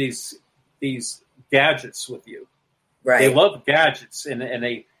 don't bring these gadgets with you. Right. They love gadgets, and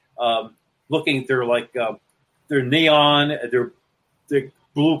they looking. They're like they're neon. They're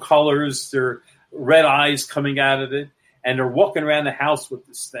blue colors. They're red eyes coming out of it, and they're walking around the house with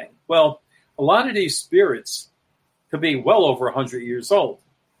this thing. Well, a lot of these spirits could be well over 100 years old.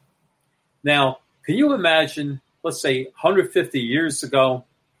 Now, can you imagine? Let's say 150 years ago,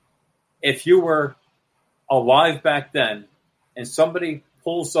 if you were alive back then, and somebody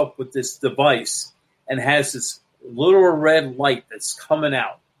pulls up with this device and has this little red light that's coming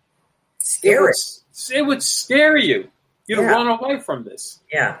out. Scary. It would scare you. You'd run away from this.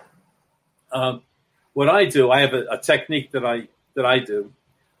 Yeah. What I do, I have a technique that I do.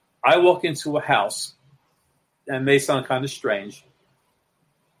 I walk into a house, and it may sound kind of strange.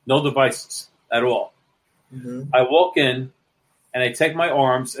 No devices at all. Mm-hmm. I walk in, and I take my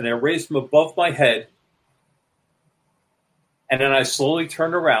arms, and I raise them above my head, and then I slowly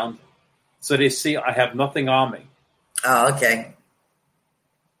turn around so they see I have nothing on me. Oh, okay.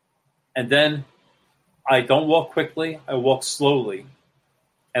 And then I don't walk quickly. I walk slowly,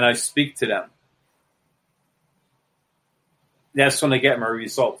 and I speak to them. That's when I get my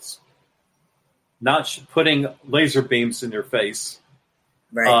results. Not putting laser beams in their face.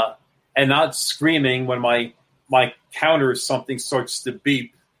 Right. And not screaming when my my counter or something starts to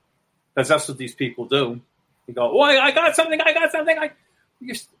beep, because that's what these people do. You go, "Oh, I got something! Why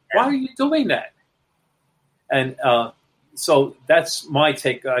are you doing that?" And so that's my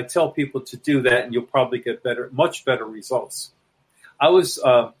take. I tell people to do that, and you'll probably get much better results. I was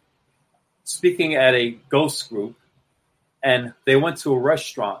speaking at a ghost group, and they went to a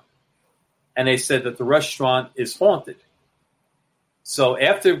restaurant, and they said that the restaurant is haunted. So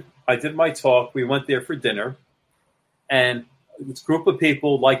after I did my talk, we went there for dinner, and this group of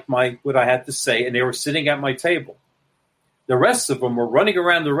people liked what I had to say, and they were sitting at my table. The rest of them were running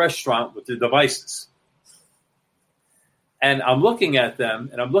around the restaurant with their devices. And I'm looking at them,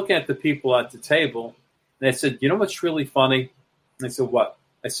 and I'm looking at the people at the table, and I said, "You know what's really funny?" And I said, "What?"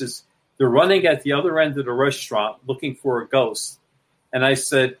 I says, "They're running at the other end of the restaurant looking for a ghost." And I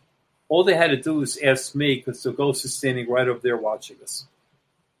said, "All they had to do was ask me, because the ghost is standing right over there watching us."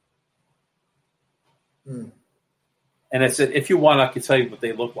 And I said, "If you want, I can tell you what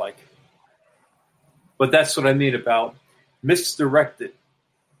they look like." But that's what I mean about misdirected.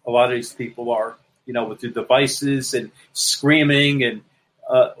 A lot of these people are, with their devices and screaming and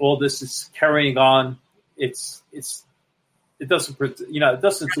all this is carrying on. It doesn't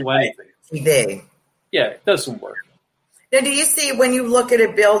do anything. TV. Yeah, it doesn't work. Now, do you see when you look at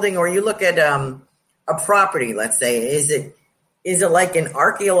a building or you look at a property, let's say, is it like an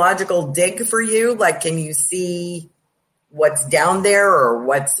archaeological dig for you? Like, can you see what's down there or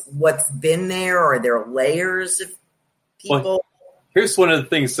what's been there? Or are there layers of people? Well, here's one of the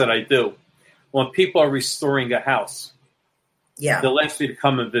things that I do. When people are restoring a house, they'll ask me to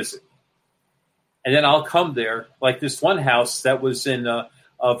come and visit. And then I'll come there, like this one house that was in a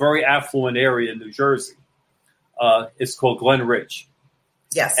very affluent area in New Jersey. It's called Glen Ridge.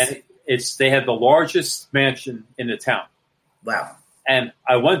 Yes. And they had the largest mansion in the town. Wow. And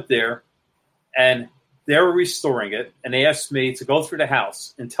I went there, and they were restoring it, and they asked me to go through the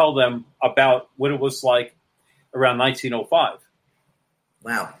house and tell them about what it was like around 1905.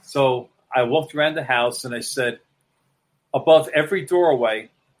 Wow. So I walked around the house, and I said, above every doorway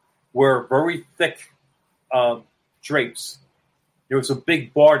were very thick drapes. There was a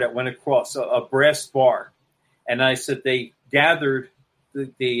big bar that went across, a brass bar. And I said they gathered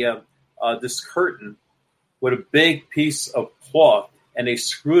this curtain with a big piece of cloth, and they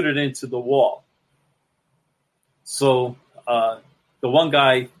screwed it into the wall. So the one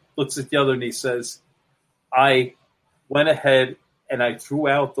guy looks at the other, and he says, I went ahead and I threw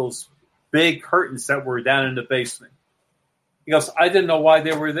out those big curtains that were down in the basement. He goes, I didn't know why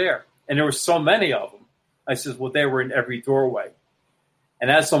they were there. And there were so many of them. I said, well, they were in every doorway. And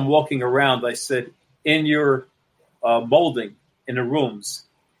as I'm walking around, I said, in your molding in the rooms,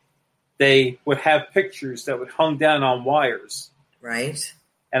 they would have pictures that would hung down on wires. Right.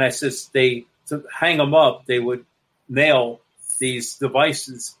 And I said, to hang them up, they would nail these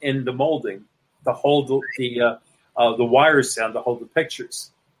devices in the molding to hold the wires down to hold the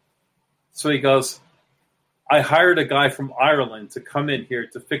pictures. So he goes, I hired a guy from Ireland to come in here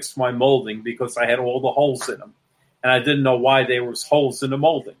to fix my molding because I had all the holes in them. And I didn't know why there was holes in the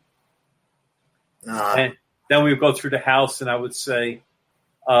molding. And then we would go through the house, and I would say,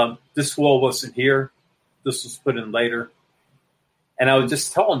 this wall wasn't here. This was put in later. And I would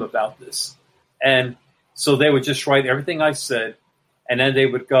just tell them about this. And so they would just write everything I said, and then they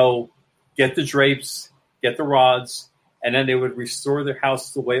would go get the drapes, get the rods, and then they would restore their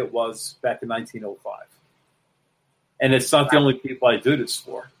house the way it was back in 1905. And it's not the only people I do this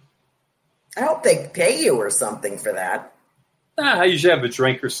for. I hope they pay you or something for that. I usually have a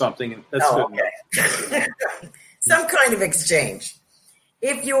drink or something. And that's good enough. Some kind of exchange.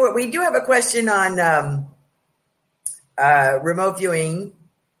 We do have a question on remote viewing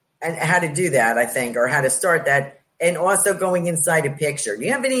and how to do that, I think, or how to start that, and also going inside a picture. Do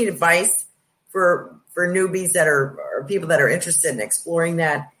you have any advice for newbies that are people that are interested in exploring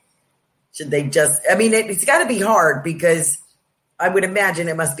that? Should they just? I mean, it's got to be hard because I would imagine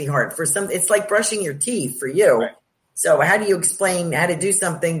it must be hard for some. It's like brushing your teeth for you. Right. So how do you explain how to do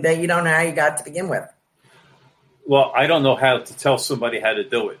something that you don't know how you got to begin with? Well, I don't know how to tell somebody how to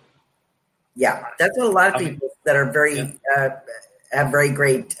do it. Yeah, that's what a lot of people that are very have very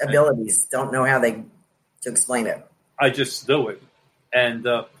great abilities don't know how to explain it. I just do it, and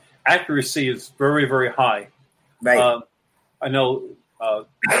accuracy is very, very high. Right. I know a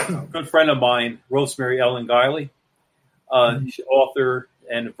good friend of mine, Rosemary Ellen Guiley, author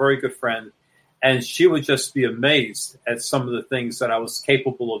and a very good friend, and she would just be amazed at some of the things that I was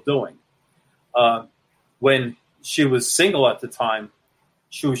capable of doing. When she was single at the time,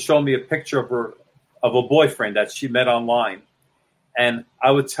 she would show me a picture of a boyfriend that she met online. And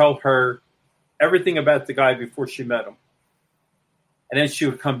I would tell her everything about the guy before she met him. And then she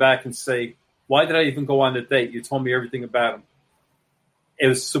would come back and say, why did I even go on the date? You told me everything about him. It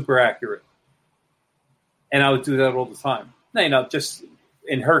was super accurate. And I would do that all the time. Now, just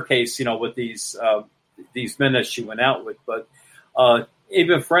in her case, with these men that she went out with, but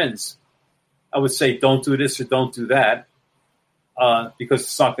even friends, I would say, don't do this or don't do that because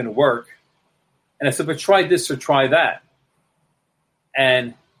it's not going to work. And I said, but try this or try that.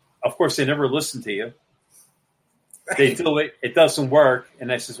 And, of course, they never listen to you. Right. They do it. It doesn't work.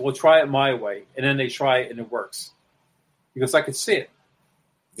 And I says, well, try it my way. And then they try it, and it works. Because I could see it.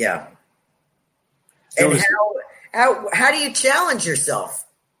 Yeah. And how do you challenge yourself?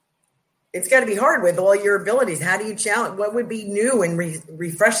 It's got to be hard with all your abilities. How do you challenge? What would be new and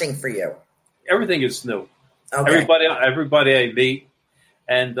refreshing for you? Everything is new. Okay. Everybody I meet.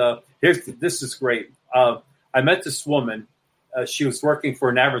 And this is great. I met this woman. She was working for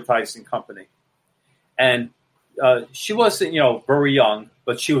an advertising company. And she wasn't, very young,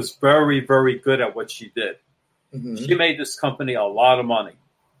 but she was very, very good at what she did. Mm-hmm. She made this company a lot of money.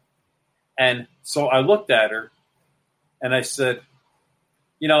 And so I looked at her and I said,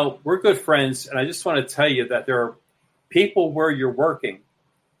 we're good friends. And I just want to tell you that there are people where you're working.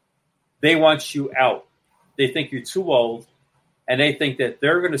 They want you out. They think you're too old. And they think that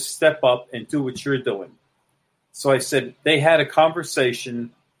they're going to step up and do what you're doing. So I said, they had a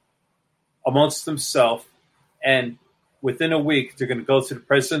conversation amongst themselves. And within a week, they're going to go to the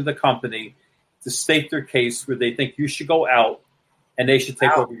president of the company to state their case where they think you should go out and they should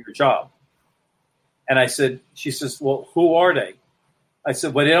take over your job. And she says, well, who are they? I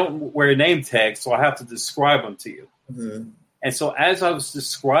said, well, they don't wear name tags, so I have to describe them to you. Mm-hmm. And so as I was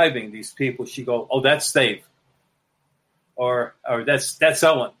describing these people, she goes, oh, that's Dave. Or that's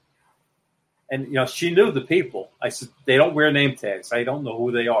Ellen. And, she knew the people. I said, they don't wear name tags. I don't know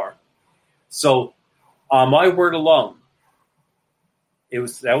who they are. So on my word alone,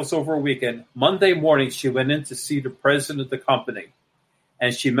 that was over a weekend. Monday morning, she went in to see the president of the company.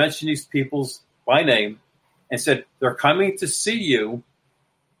 And she mentioned these people by name and said, they're coming to see you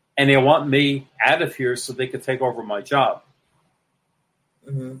and they want me out of here so they could take over my job.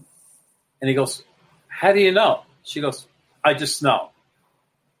 Mm-hmm. And he goes, how do you know? She goes, I just know.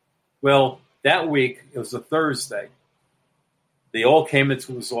 Well, that week, it was a Thursday. They all came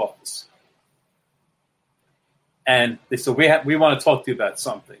into his office. And they said, we want to talk to you about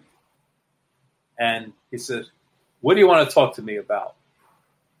something. And he said, what do you want to talk to me about?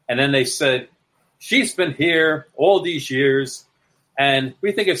 And then they said, she's been here all these years, and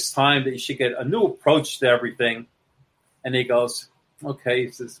we think it's time that you should get a new approach to everything. And he goes, okay.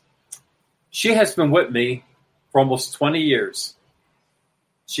 He says, she has been with me for almost 20 years.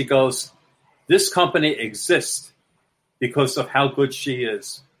 She goes, this company exists because of how good she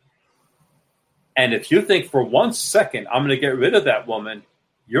is. And if you think for 1 second I'm going to get rid of that woman,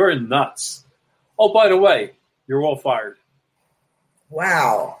 you're nuts. Oh, by the way, you're all fired.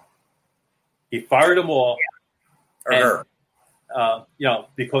 Wow. He fired them all. Yeah. And,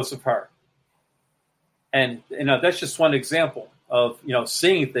 because of her. And, that's just one example of,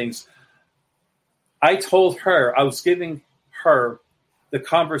 seeing things. I told her, I was giving her the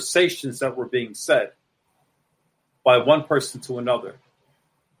conversations that were being said by one person to another.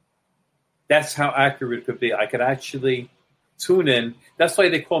 That's how accurate it could be. I could actually tune in. That's why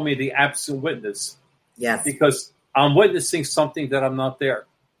they call me the absent witness. Yes. Because I'm witnessing something that I'm not there.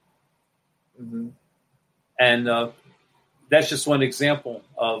 Mm-hmm. And that's just one example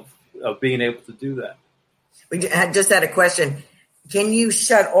of being able to do that. We just had a question. Can you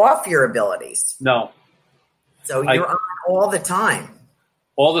shut off your abilities? No. So you're on all the time?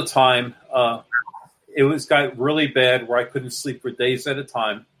 All the time. It got really bad where I couldn't sleep for days at a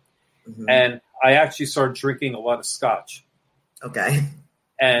time. Mm-hmm. And I actually started drinking a lot of scotch. Okay.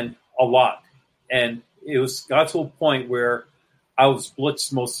 And a lot. And it got to a point where I was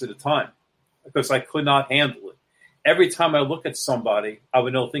blitzed most of the time because I could not handle it. Every time I look at somebody, I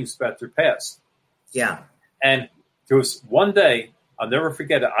would know things about their past. Yeah. And there was one day, I'll never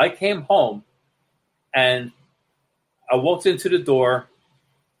forget it. I came home and I walked into the door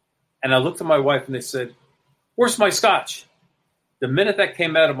and I looked at my wife and they said, where's my scotch? The minute that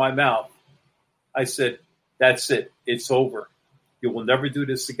came out of my mouth, I said, that's it. It's over. You will never do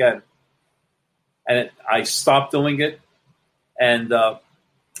this again. And I stopped doing it. And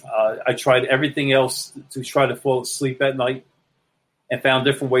I tried everything else to try to fall asleep at night and found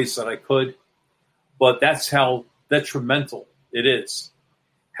different ways that I could. But that's how detrimental it is.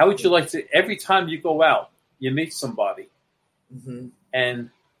 How would you like to, every time you go out, you meet somebody mm-hmm. and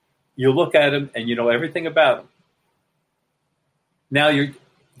you look at them and you know everything about them. Now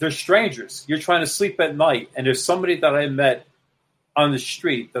they're strangers. You're trying to sleep at night, and there's somebody that I met on the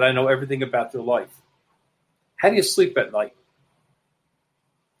street that I know everything about their life. How do you sleep at night?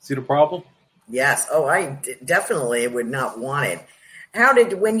 See the problem? Yes. Oh, I definitely would not want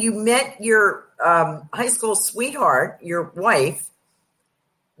it. When you met your high school sweetheart, your wife,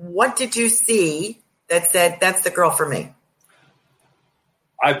 what did you see that said, that's the girl for me?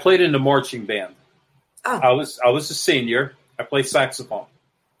 I played in the marching band. Oh. I was a senior. I played saxophone,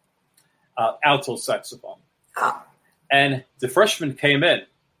 alto saxophone. Oh. And the freshman came in,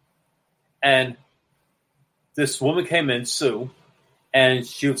 and this woman came in, Sue, and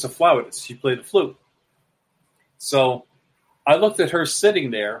she was a flautist. She played the flute. So I looked at her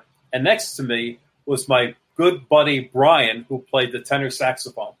sitting there, and next to me was my good buddy Brian, who played the tenor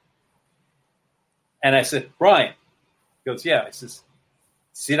saxophone. And I said, Brian. He goes, yeah. I says,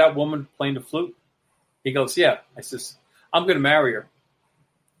 see that woman playing the flute? He goes, yeah. I says, I'm going to marry her.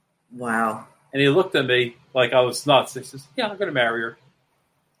 Wow. And he looked at me like I was nuts. He says, yeah, I'm going to marry her.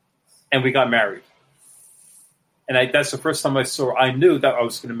 And we got married. And that's the first time I knew that I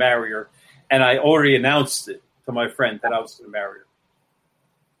was going to marry her. And I already announced it to my friend that I was going to marry her.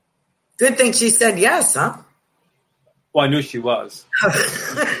 Good thing she said yes, huh? Well, I knew she was.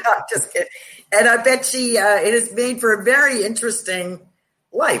 Just kidding. And I bet it is made for a very interesting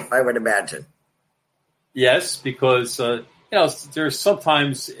life, I would imagine. Yes, because, there's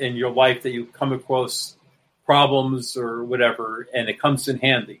sometimes in your life that you come across problems or whatever, and it comes in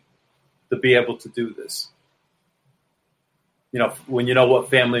handy to be able to do this. When you know what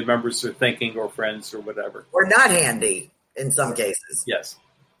family members are thinking or friends or whatever. Or not handy in some cases. Yes.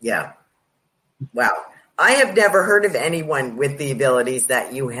 Yeah. Wow. I have never heard of anyone with the abilities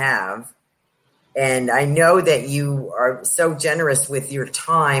that you have. And I know that you are so generous with your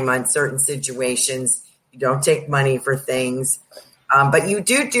time on certain situations. You don't take money for things. But you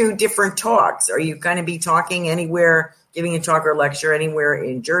do different talks. Are you going to be talking anywhere, giving a talk or lecture anywhere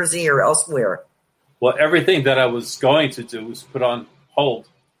in Jersey or elsewhere? Well, everything that I was going to do was put on hold.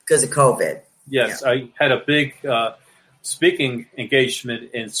 Because of COVID. Yes. Yeah. I had a big speaking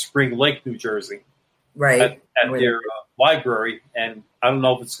engagement in Spring Lake, New Jersey. Right. At their library. And I don't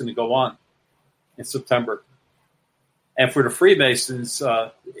know if it's going to go on in September. And for the Freemasons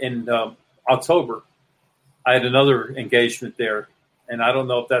in October, I had another engagement there. And I don't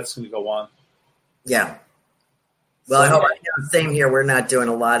know if that's going to go on. Yeah. Well, I hope same here. We're not doing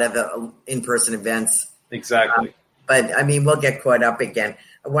a lot of in-person events. Exactly. But, we'll get caught up again.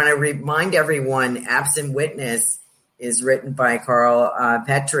 I want to remind everyone, Absent Witness is written by Carl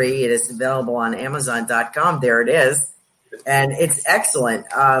Petrie. It is available on Amazon.com. There it is. And it's excellent.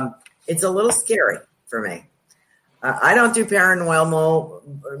 It's a little scary for me. I don't do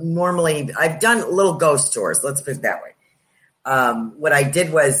paranormal normally. I've done little ghost tours. Let's put it that way. What I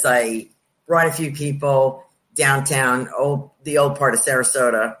did was I brought a few people downtown, the old part of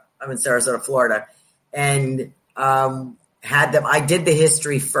Sarasota. I'm in Sarasota, Florida, and had them. I did the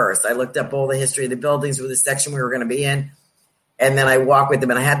history first. I looked up all the history of the buildings with the section we were going to be in, and then I walked with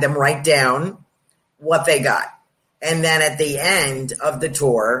them, and I had them write down what they got. And then at the end of the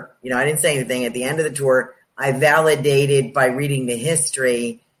tour, I didn't say anything. At the end of the tour, I validated by reading the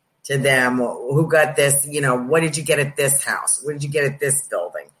history to them, who got this, what did you get at this house? What did you get at this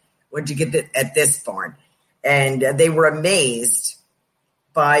building? What did you get at this barn? And they were amazed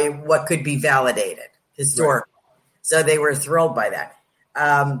by what could be validated historically. Right. So they were thrilled by that.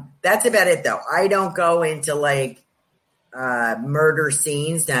 That's about it, though. I don't go into murder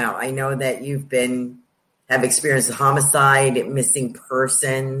scenes. Now, I know that have experienced homicide, missing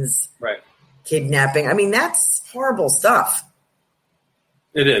persons, right, kidnapping. That's horrible stuff.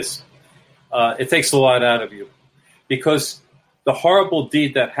 It is. It takes a lot out of you because the horrible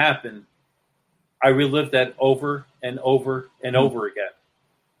deed that happened, I relived that over and over and over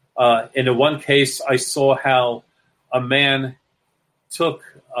again. In the one case, I saw how a man took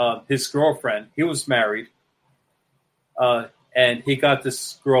his girlfriend. He was married, and he got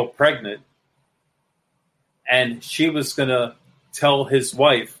this girl pregnant. And she was going to tell his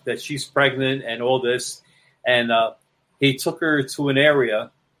wife that she's pregnant and all this. And he took her to an area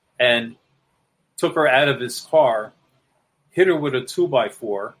and took her out of his car, hit her with a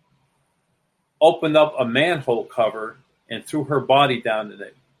 2x4, opened up a manhole cover, and threw her body down in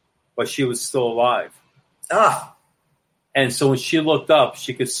it. But she was still alive. Ah. And so when she looked up,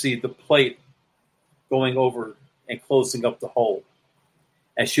 she could see the plate going over and closing up the hole.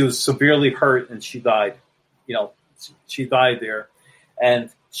 And she was severely hurt, and she died. She died there. And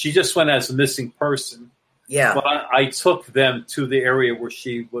she just went as a missing person. Yeah. But I took them to the area where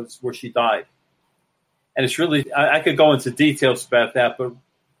she died. And it's really, I could go into details about that, but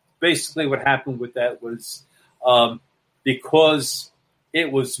basically what happened with that was because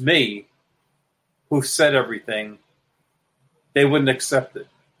it was me who said everything, they wouldn't accept it.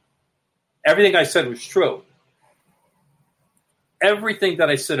 Everything I said was true. Everything that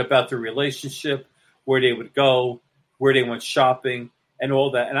I said about the relationship, where they would go, where they went shopping, and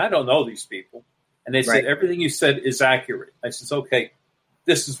all that. And I don't know these people. And they said, everything you said is accurate. I said, okay,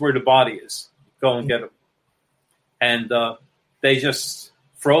 this is where the body is. Go and get him. And they just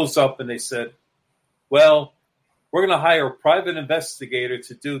froze up and they said, well, we're going to hire a private investigator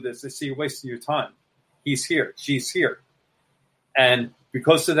to do this. They said, you're wasting your time. He's here. She's here. And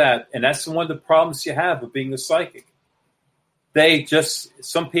because of that, and that's one of the problems you have with being a psychic.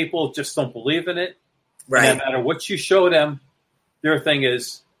 Some people just don't believe in it. Right. No matter what you show them, their thing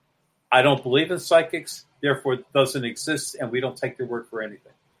is, I don't believe in psychics, therefore it doesn't exist, and we don't take their word for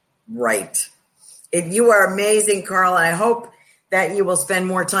anything. Right. You are amazing, Carl, and I hope that you will spend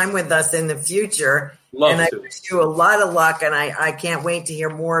more time with us in the future. Love and to. I wish you a lot of luck, and I can't wait to hear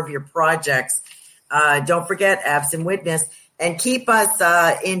more of your projects. Don't forget Absent Witness, and keep us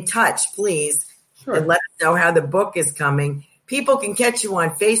in touch, please, and let us know how the book is coming. People can catch you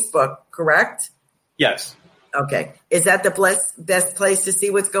on Facebook, correct? Yes. Okay. Is that the best place to see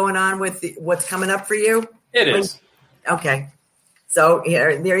what's going on with what's coming up for you? It is. Okay. So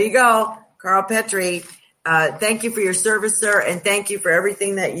there you go. Carl Petrie, thank you for your service, sir, and thank you for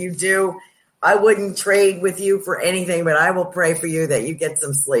everything that you do. I wouldn't trade with you for anything, but I will pray for you that you get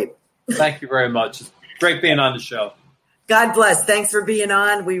some sleep. Thank you very much. It's great being on the show. God bless. Thanks for being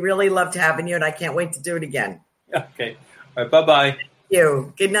on. We really loved having you, and I can't wait to do it again. Okay. All right. Bye-bye. Thank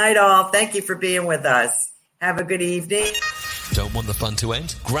you. Good night, all. Thank you for being with us. Have a good evening. Don't want the fun to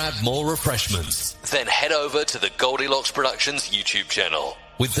end? Grab more refreshments. Then head over to the Goldilocks Productions YouTube channel.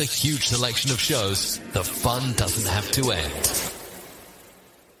 With the huge selection of shows, the fun doesn't have to end.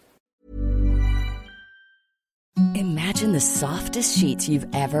 Imagine the softest sheets you've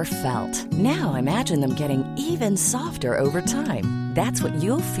ever felt. Now imagine them getting even softer over time. That's what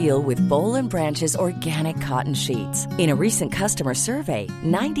you'll feel with Boll & Branch's organic cotton sheets. In a recent customer survey,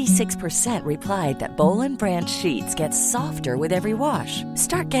 96% replied that Boll & Branch sheets get softer with every wash.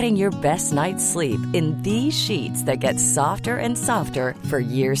 Start getting your best night's sleep in these sheets that get softer and softer for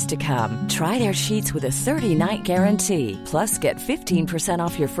years to come. Try their sheets with a 30-night guarantee. Plus, get 15%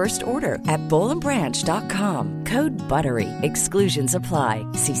 off your first order at bollandbranch.com. Code BUTTERY. Exclusions apply.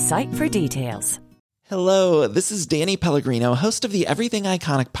 See site for details. Hello, this is Danny Pellegrino, host of the Everything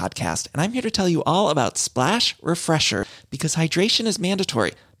Iconic podcast, and I'm here to tell you all about Splash Refresher, because hydration is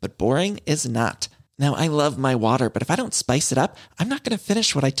mandatory, but boring is not. Now, I love my water, but if I don't spice it up, I'm not going to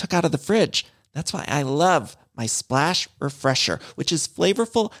finish what I took out of the fridge. That's why I love my Splash Refresher, which is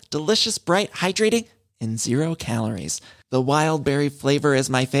flavorful, delicious, bright, hydrating, and 0 calories. The wild berry flavor is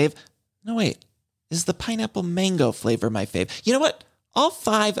my fave. No, wait. Is the pineapple mango flavor my fave? You know what? All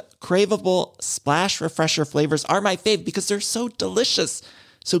 5 craveable Splash Refresher flavors are my fave because they're so delicious.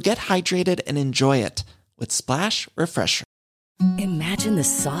 So get hydrated and enjoy it with Splash Refresher. Imagine the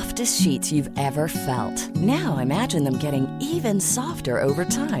softest sheets you've ever felt. Now imagine them getting even softer over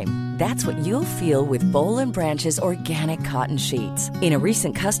time. That's what you'll feel with Boll & Branch's organic cotton sheets. In a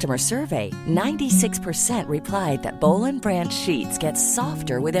recent customer survey, 96% replied that Boll & Branch sheets get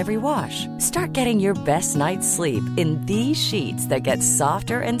softer with every wash. Start getting your best night's sleep in these sheets that get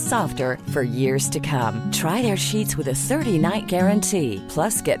softer and softer for years to come. Try their sheets with a 30-night guarantee.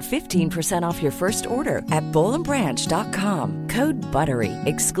 Plus, get 15% off your first order at bollandbranch.com. Code BUTTERY.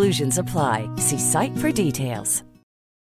 Exclusions apply. See site for details.